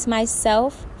distance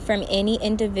myself from any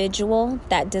individual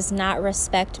that does not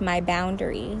respect my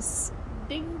boundaries.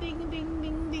 Ding, ding, ding,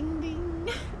 ding, ding, ding.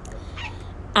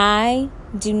 I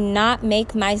do not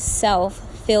make myself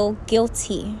feel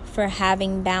guilty for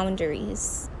having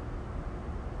boundaries.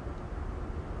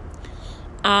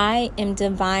 I am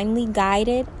divinely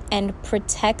guided and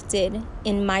protected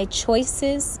in my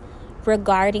choices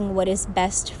regarding what is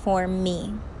best for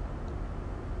me.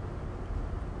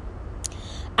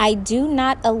 I do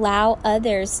not allow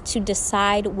others to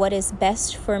decide what is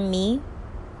best for me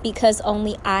because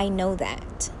only I know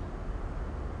that.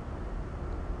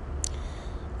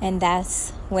 And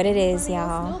that's what it is,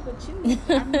 y'all.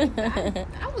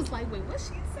 I was like, wait, what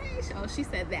she say? Oh, she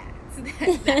said that.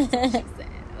 That's what she said.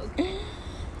 Okay.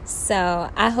 So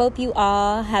I hope you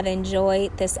all have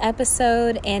enjoyed this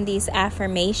episode and these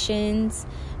affirmations.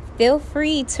 Feel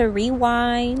free to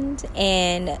rewind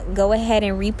and go ahead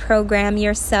and reprogram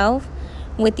yourself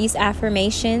with these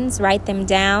affirmations. Write them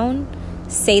down.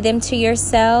 Say them to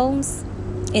yourselves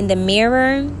in the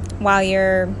mirror while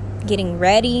you're getting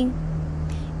ready.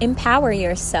 Empower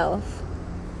yourself.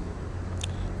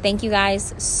 Thank you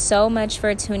guys so much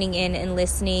for tuning in and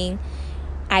listening.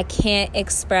 I can't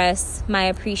express my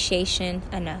appreciation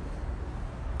enough.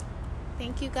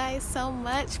 Thank you guys so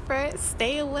much for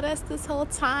staying with us this whole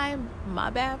time. My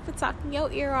bad for talking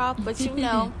your ear off, but you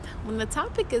know, when the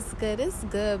topic is good, it's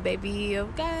good, baby.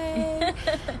 Okay.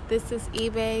 This is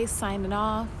eBay signing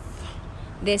off.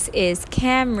 This is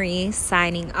Camry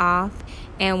signing off.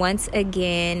 And once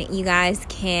again, you guys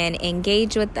can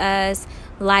engage with us,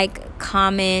 like,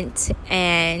 comment,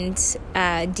 and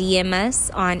DM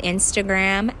us on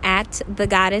Instagram at The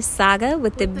Goddess Saga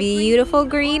with the beautiful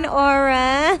green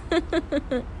aura.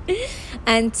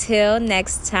 Until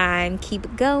next time,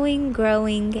 keep going,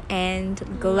 growing,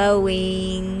 and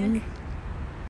glowing.